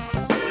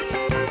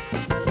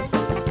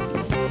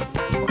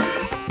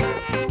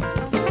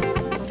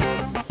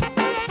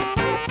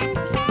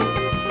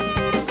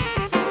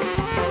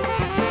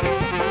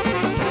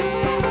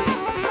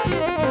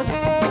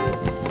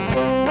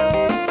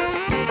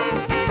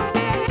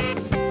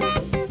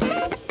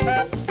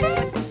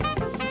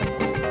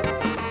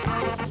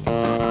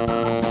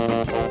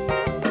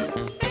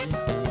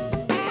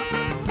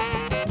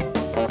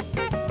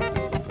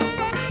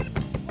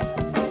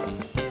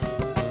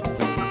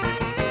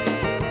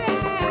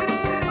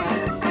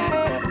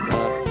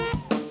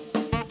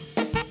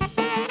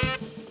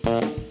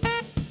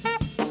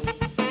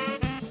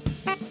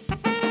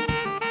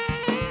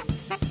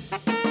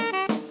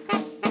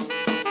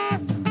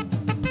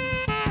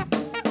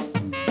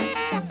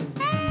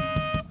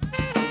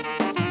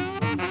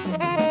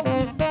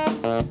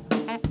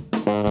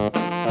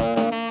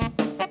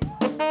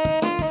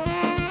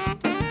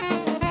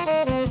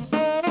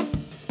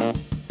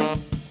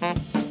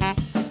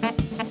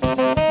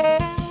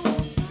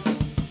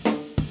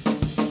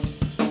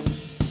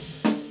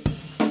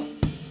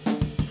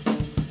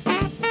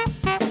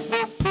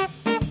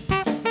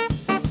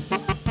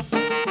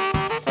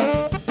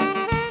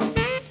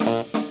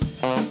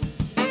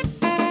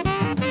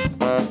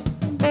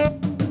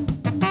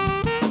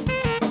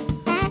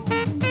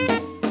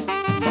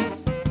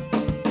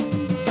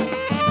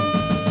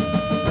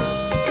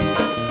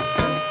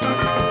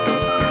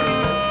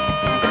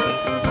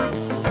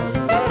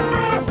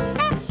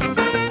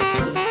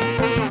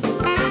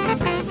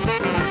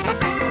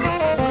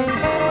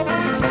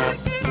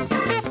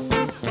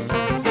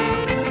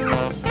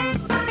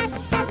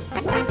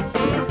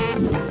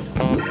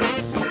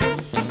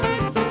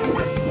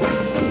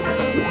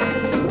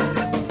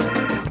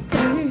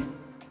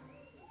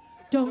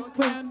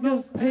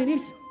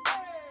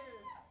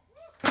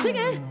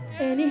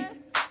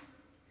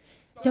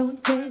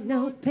 Don't wear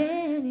no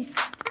panties.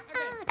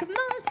 Come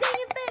on, sing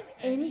it, baby.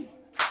 Any.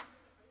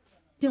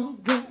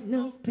 Don't wear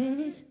no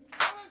panties.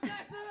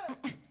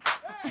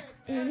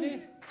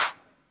 Any.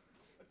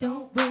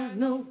 Don't wear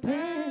no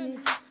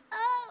panties.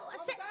 Oh, I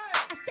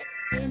said,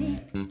 any.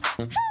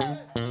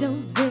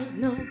 Don't wear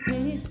no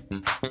panties.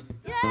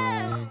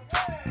 Yeah.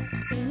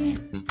 Any.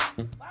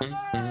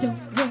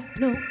 Don't wear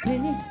no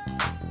panties.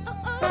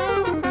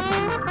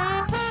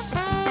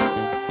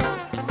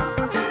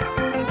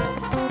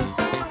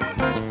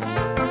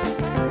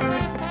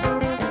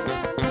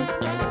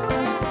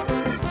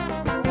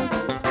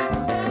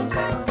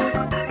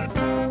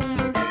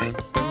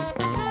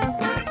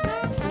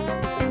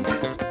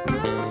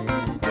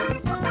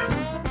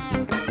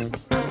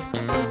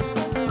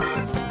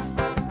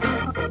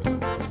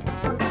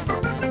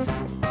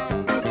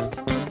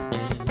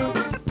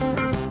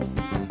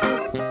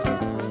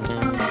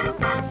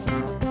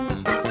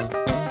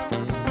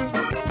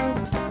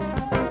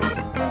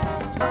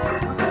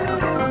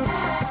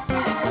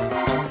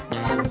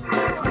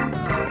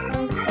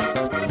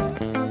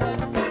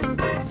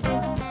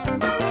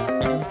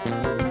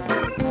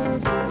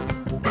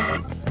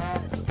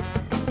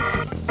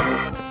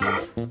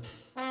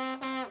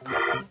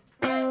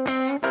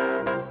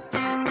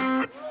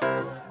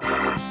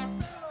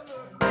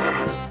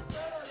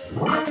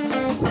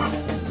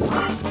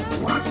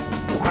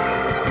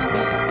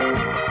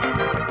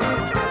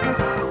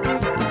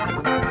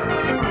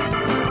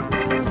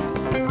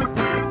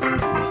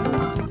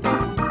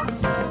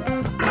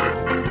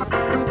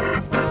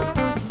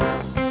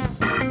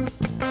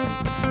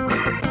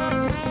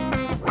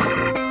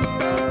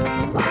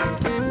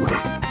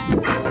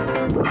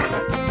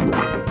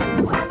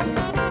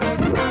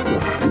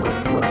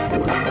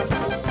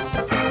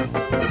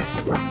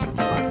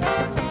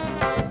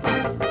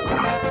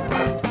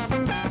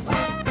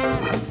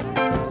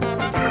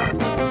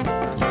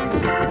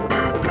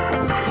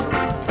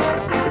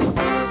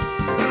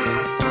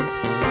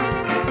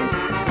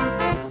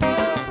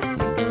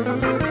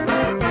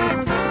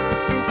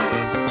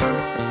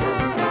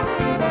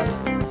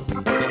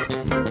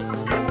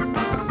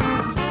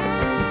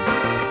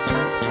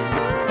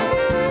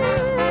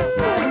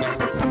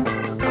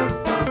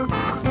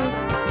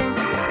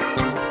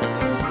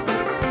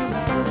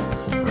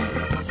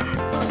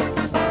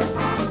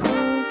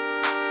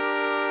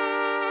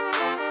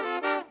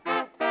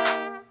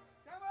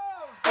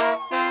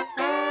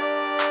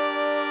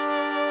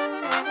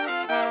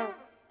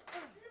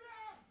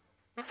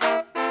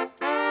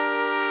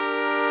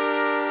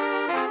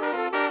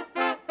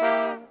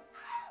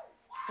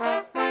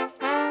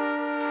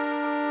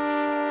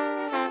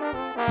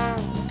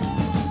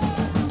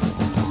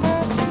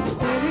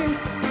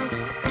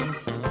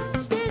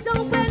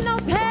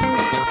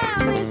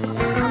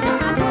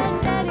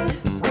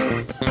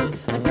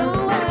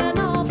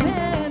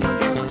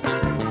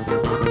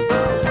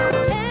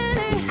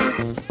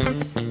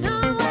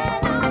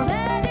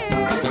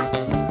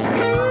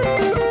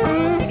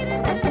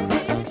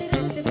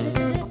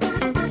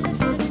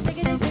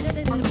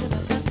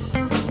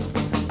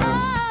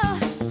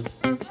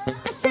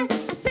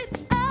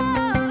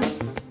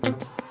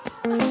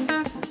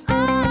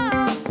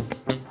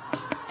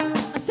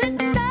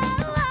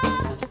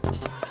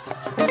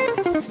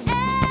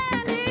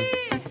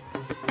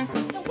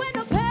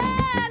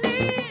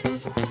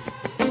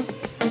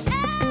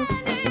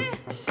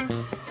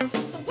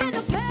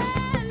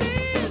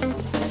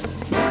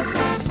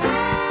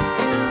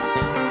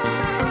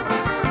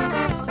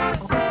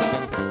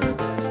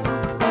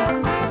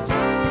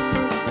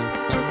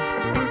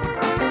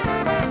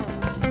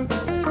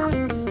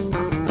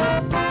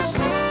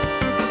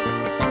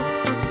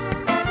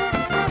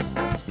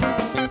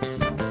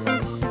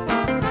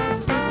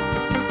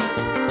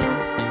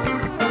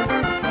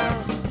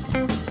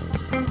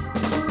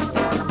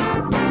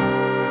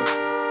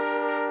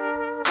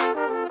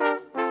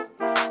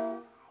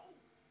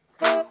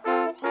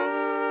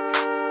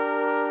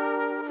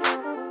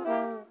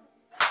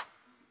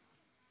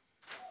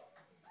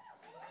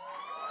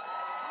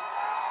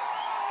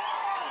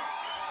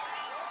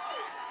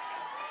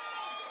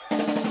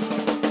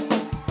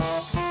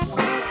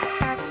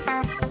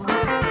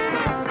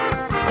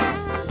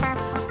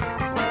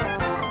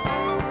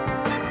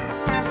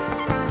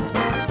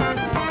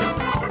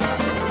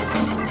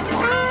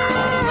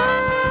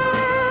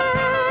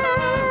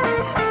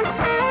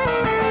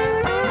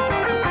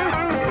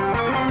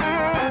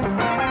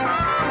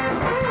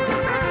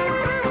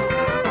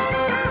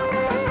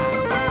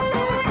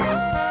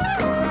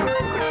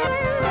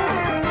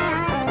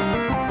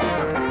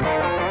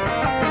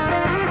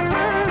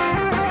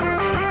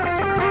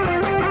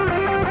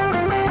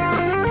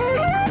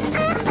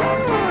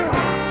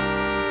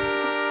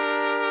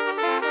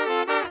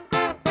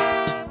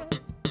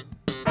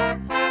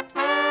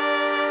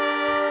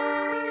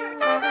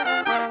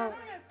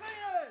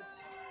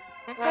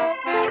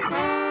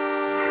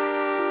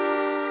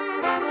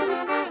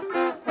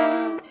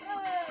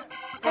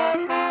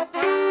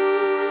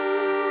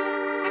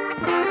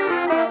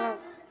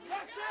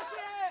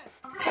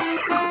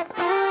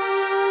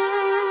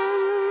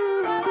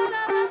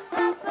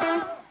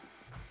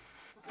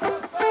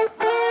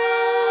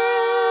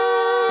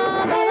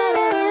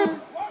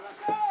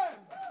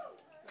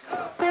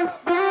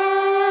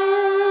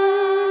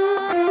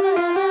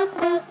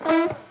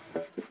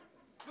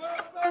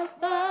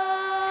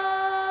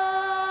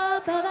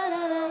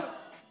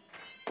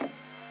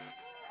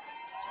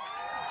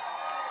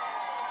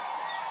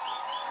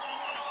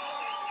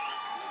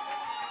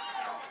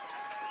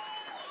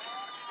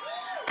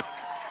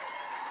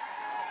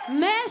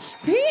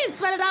 Peace,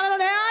 meine Damen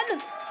und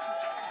Herren.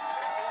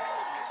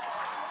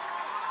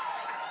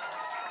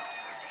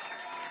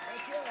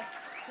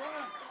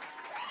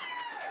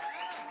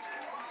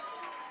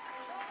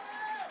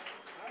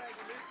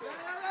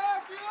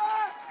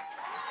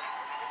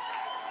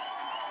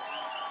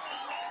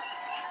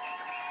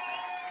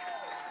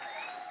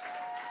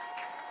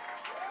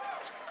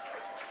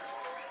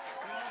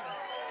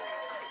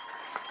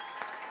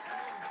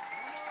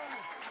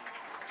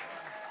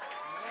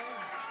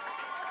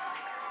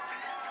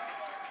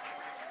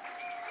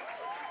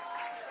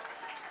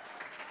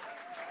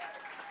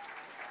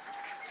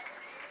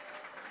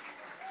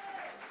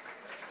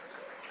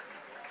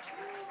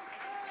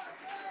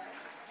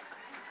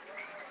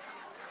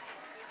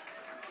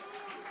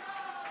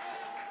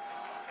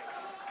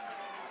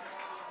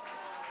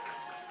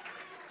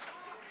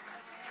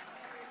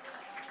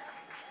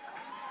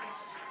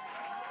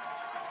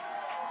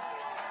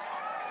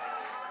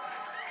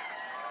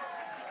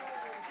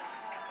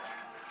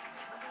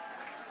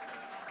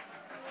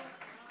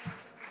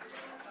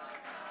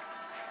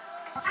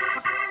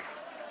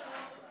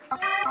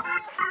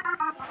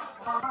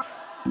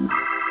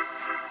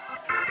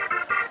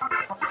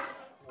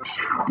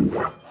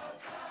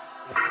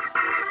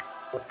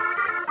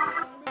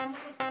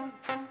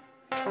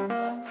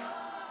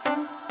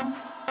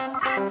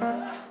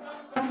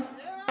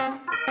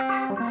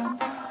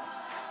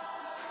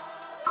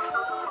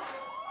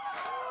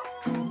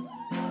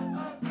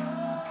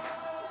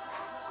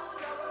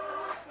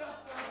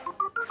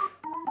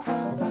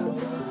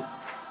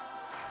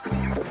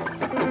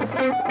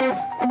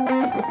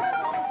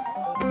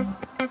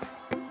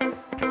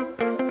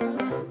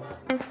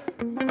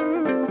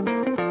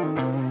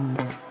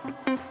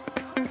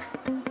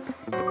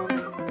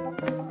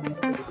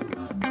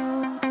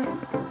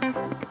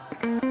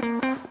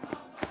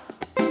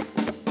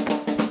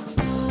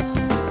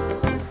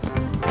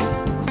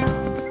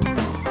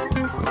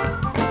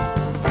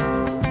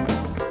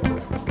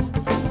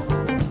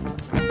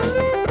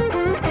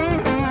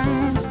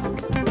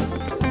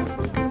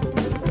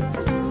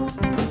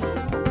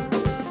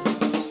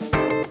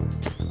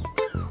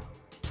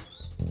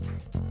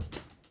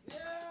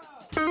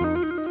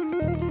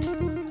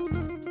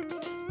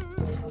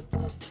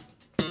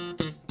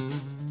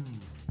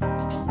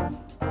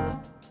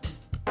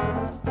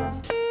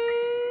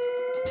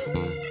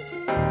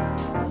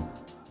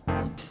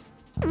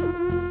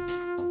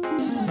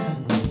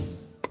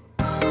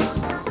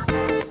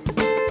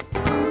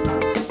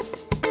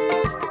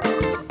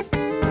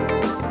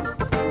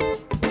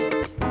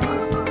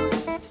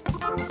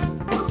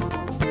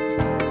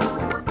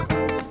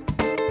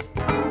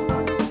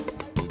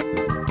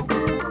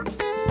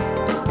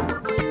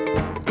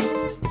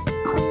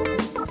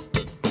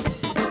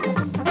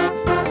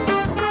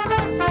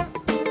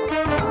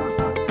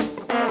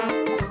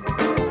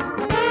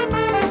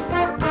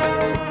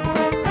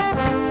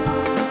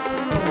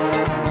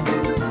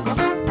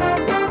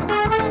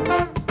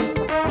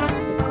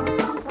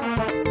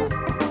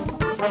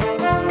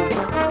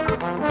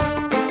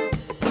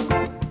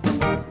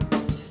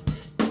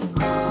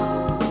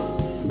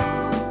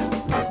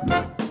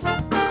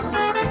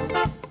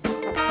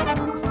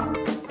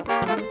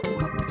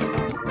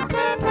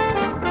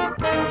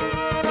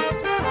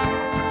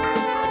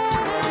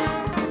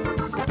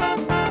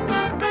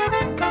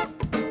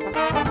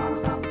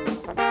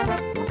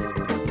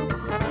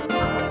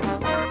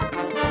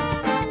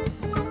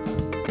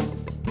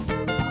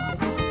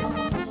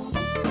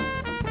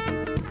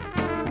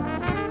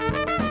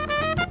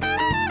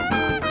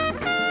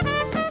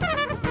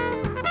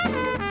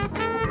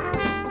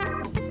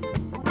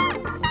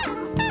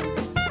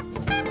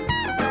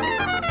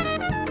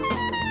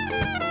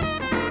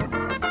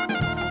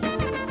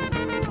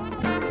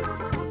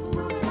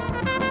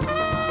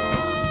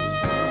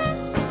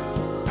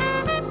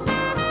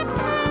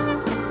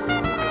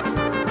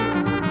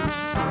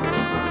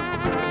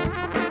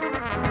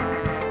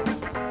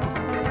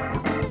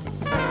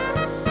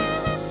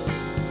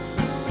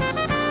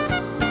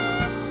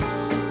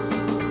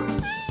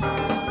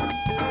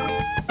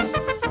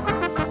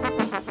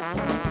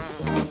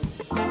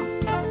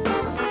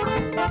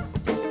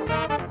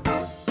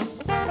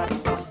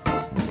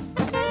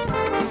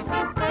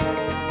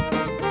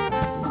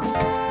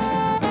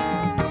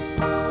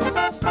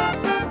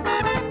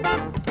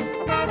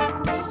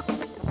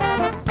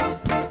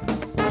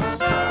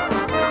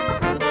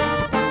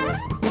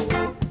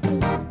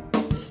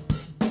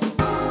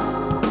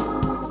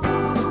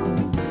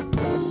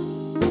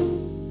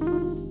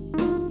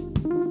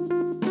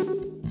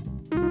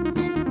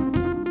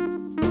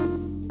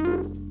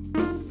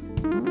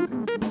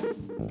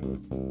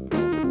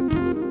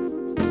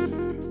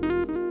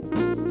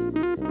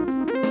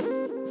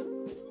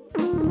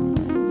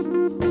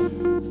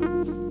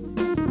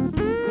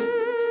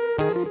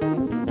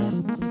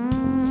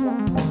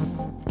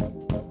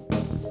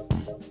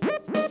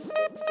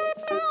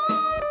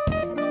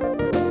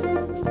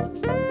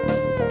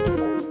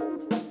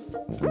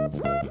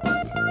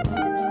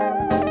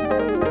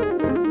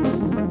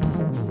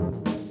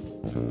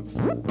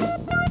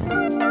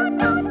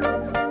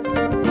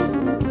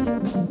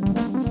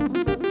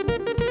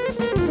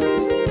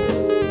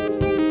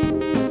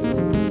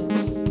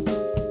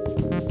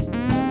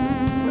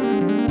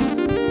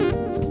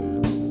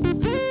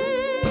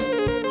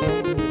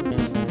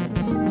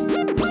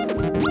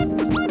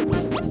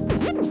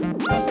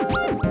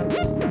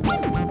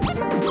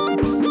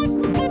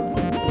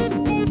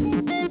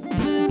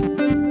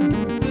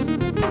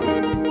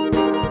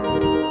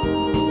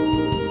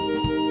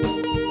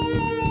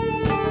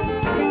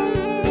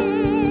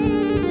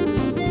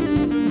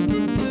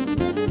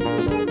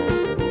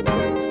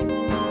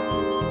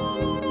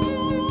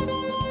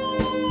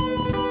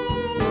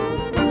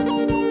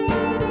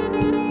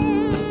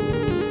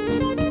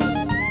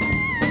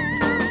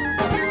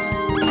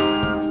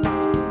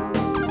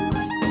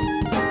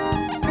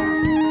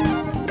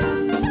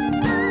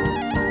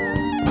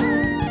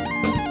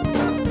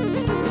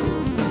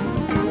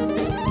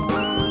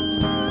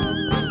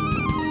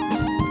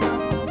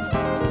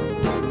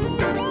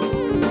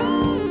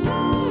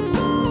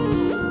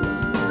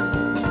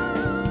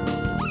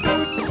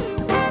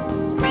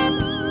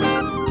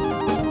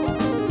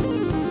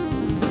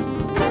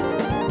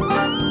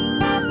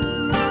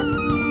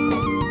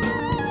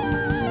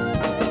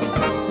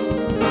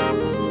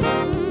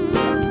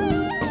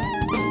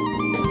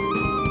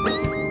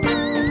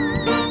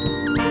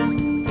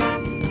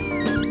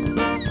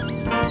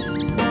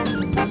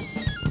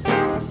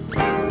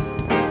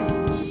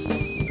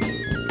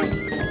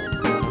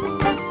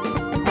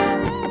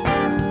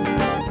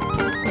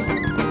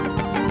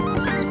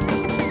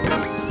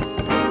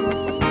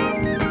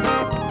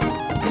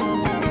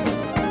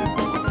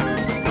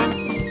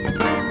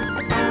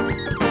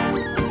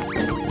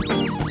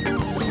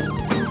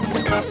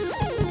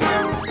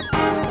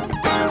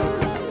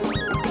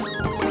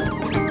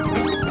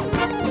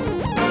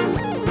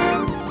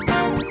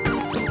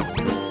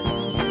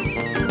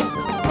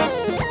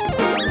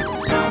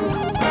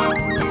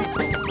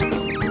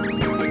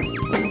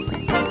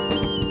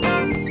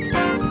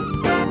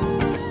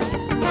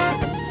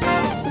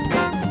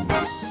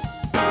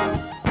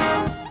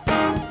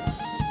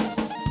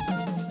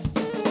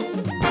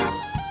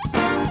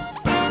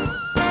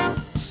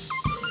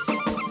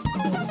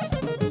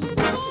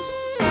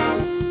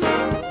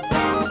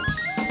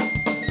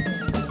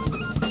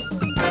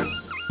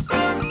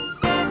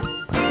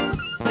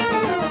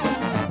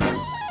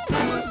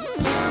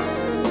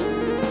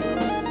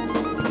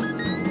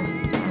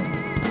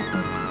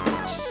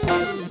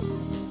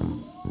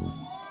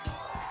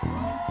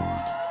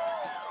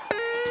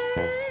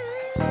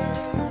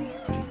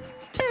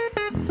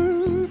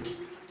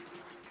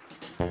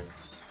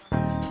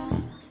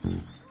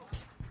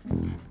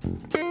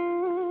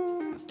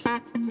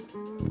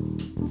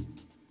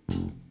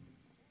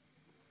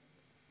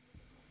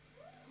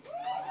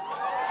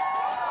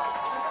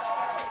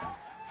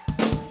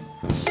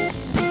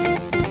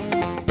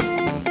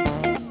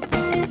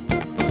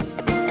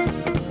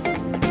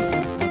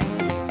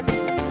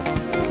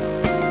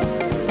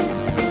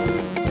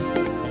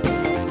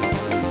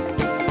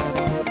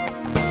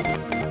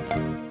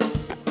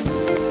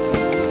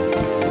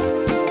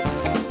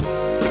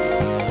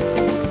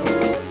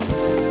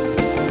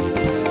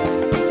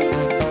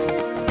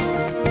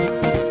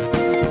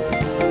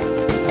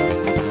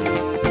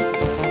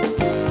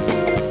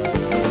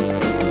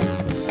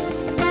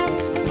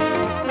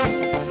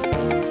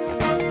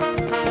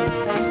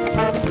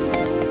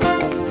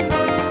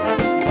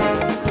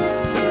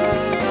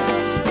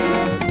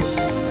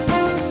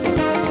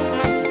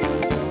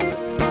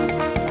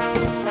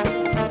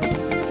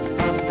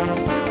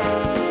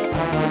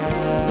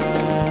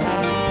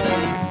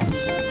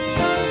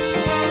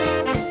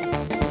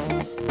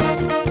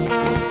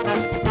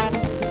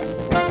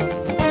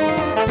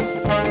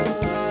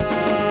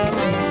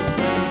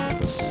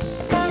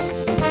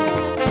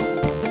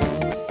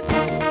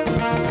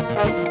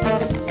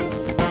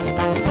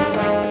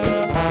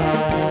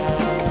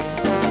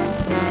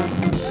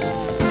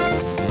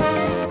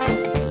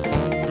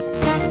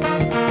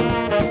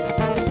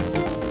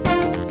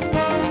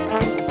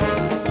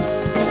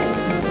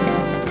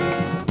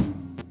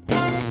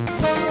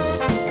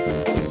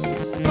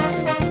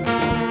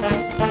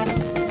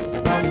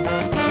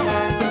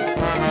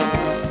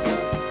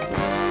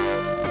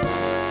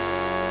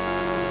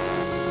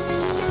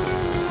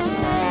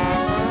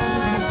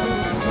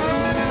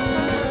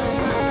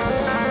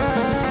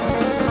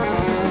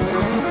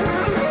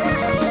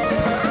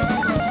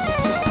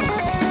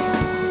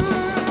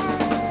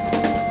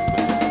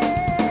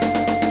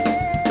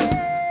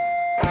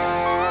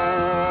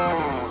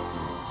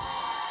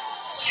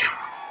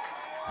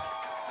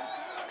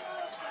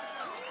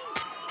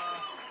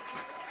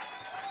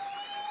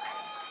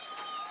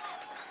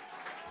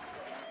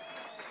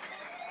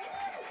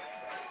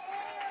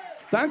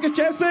 Danke,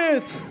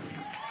 Jazzit.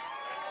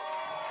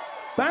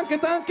 Danke,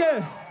 danke.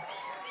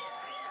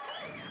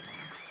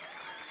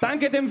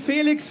 Danke dem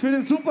Felix für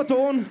den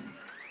Superton.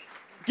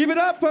 Give it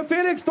up für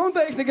Felix,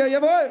 Tontechniker,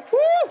 jawohl.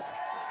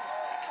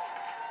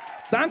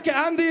 Danke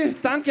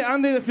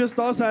Andi fürs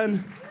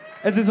Dasein.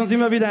 Es ist uns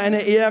immer wieder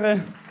eine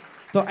Ehre,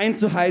 da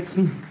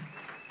einzuheizen.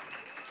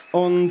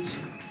 Und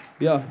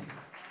ja,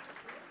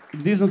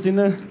 in diesem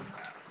Sinne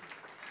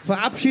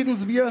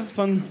verabschieden wir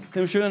von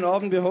dem schönen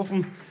Abend. Wir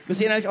hoffen, wir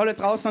sehen euch alle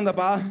draußen an der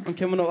Bar und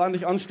können noch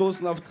ordentlich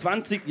anstoßen auf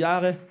 20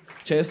 Jahre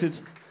Jazzit. Das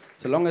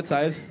ist eine lange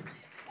Zeit.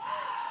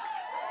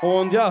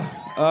 Und ja,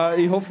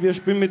 ich hoffe, wir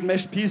spielen mit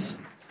Mashed Peace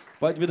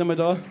bald wieder mal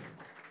da.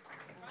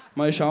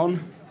 Mal schauen.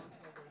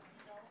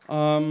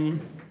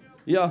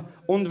 Ja,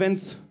 und wenn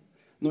es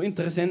noch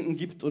Interessenten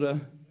gibt oder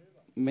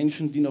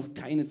Menschen, die noch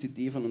keine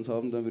CD von uns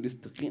haben, dann würde ich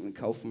es dringend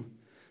kaufen.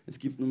 Es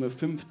gibt nur mehr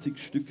 50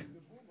 Stück.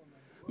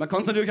 Man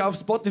kann es natürlich auf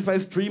Spotify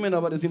streamen,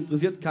 aber das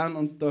interessiert keinen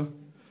und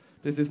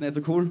das ist nicht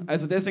so cool.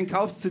 Also deswegen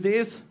kauft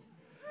CDs.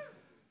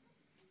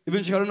 Ich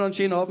wünsche euch alle noch einen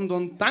schönen Abend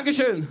und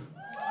Dankeschön!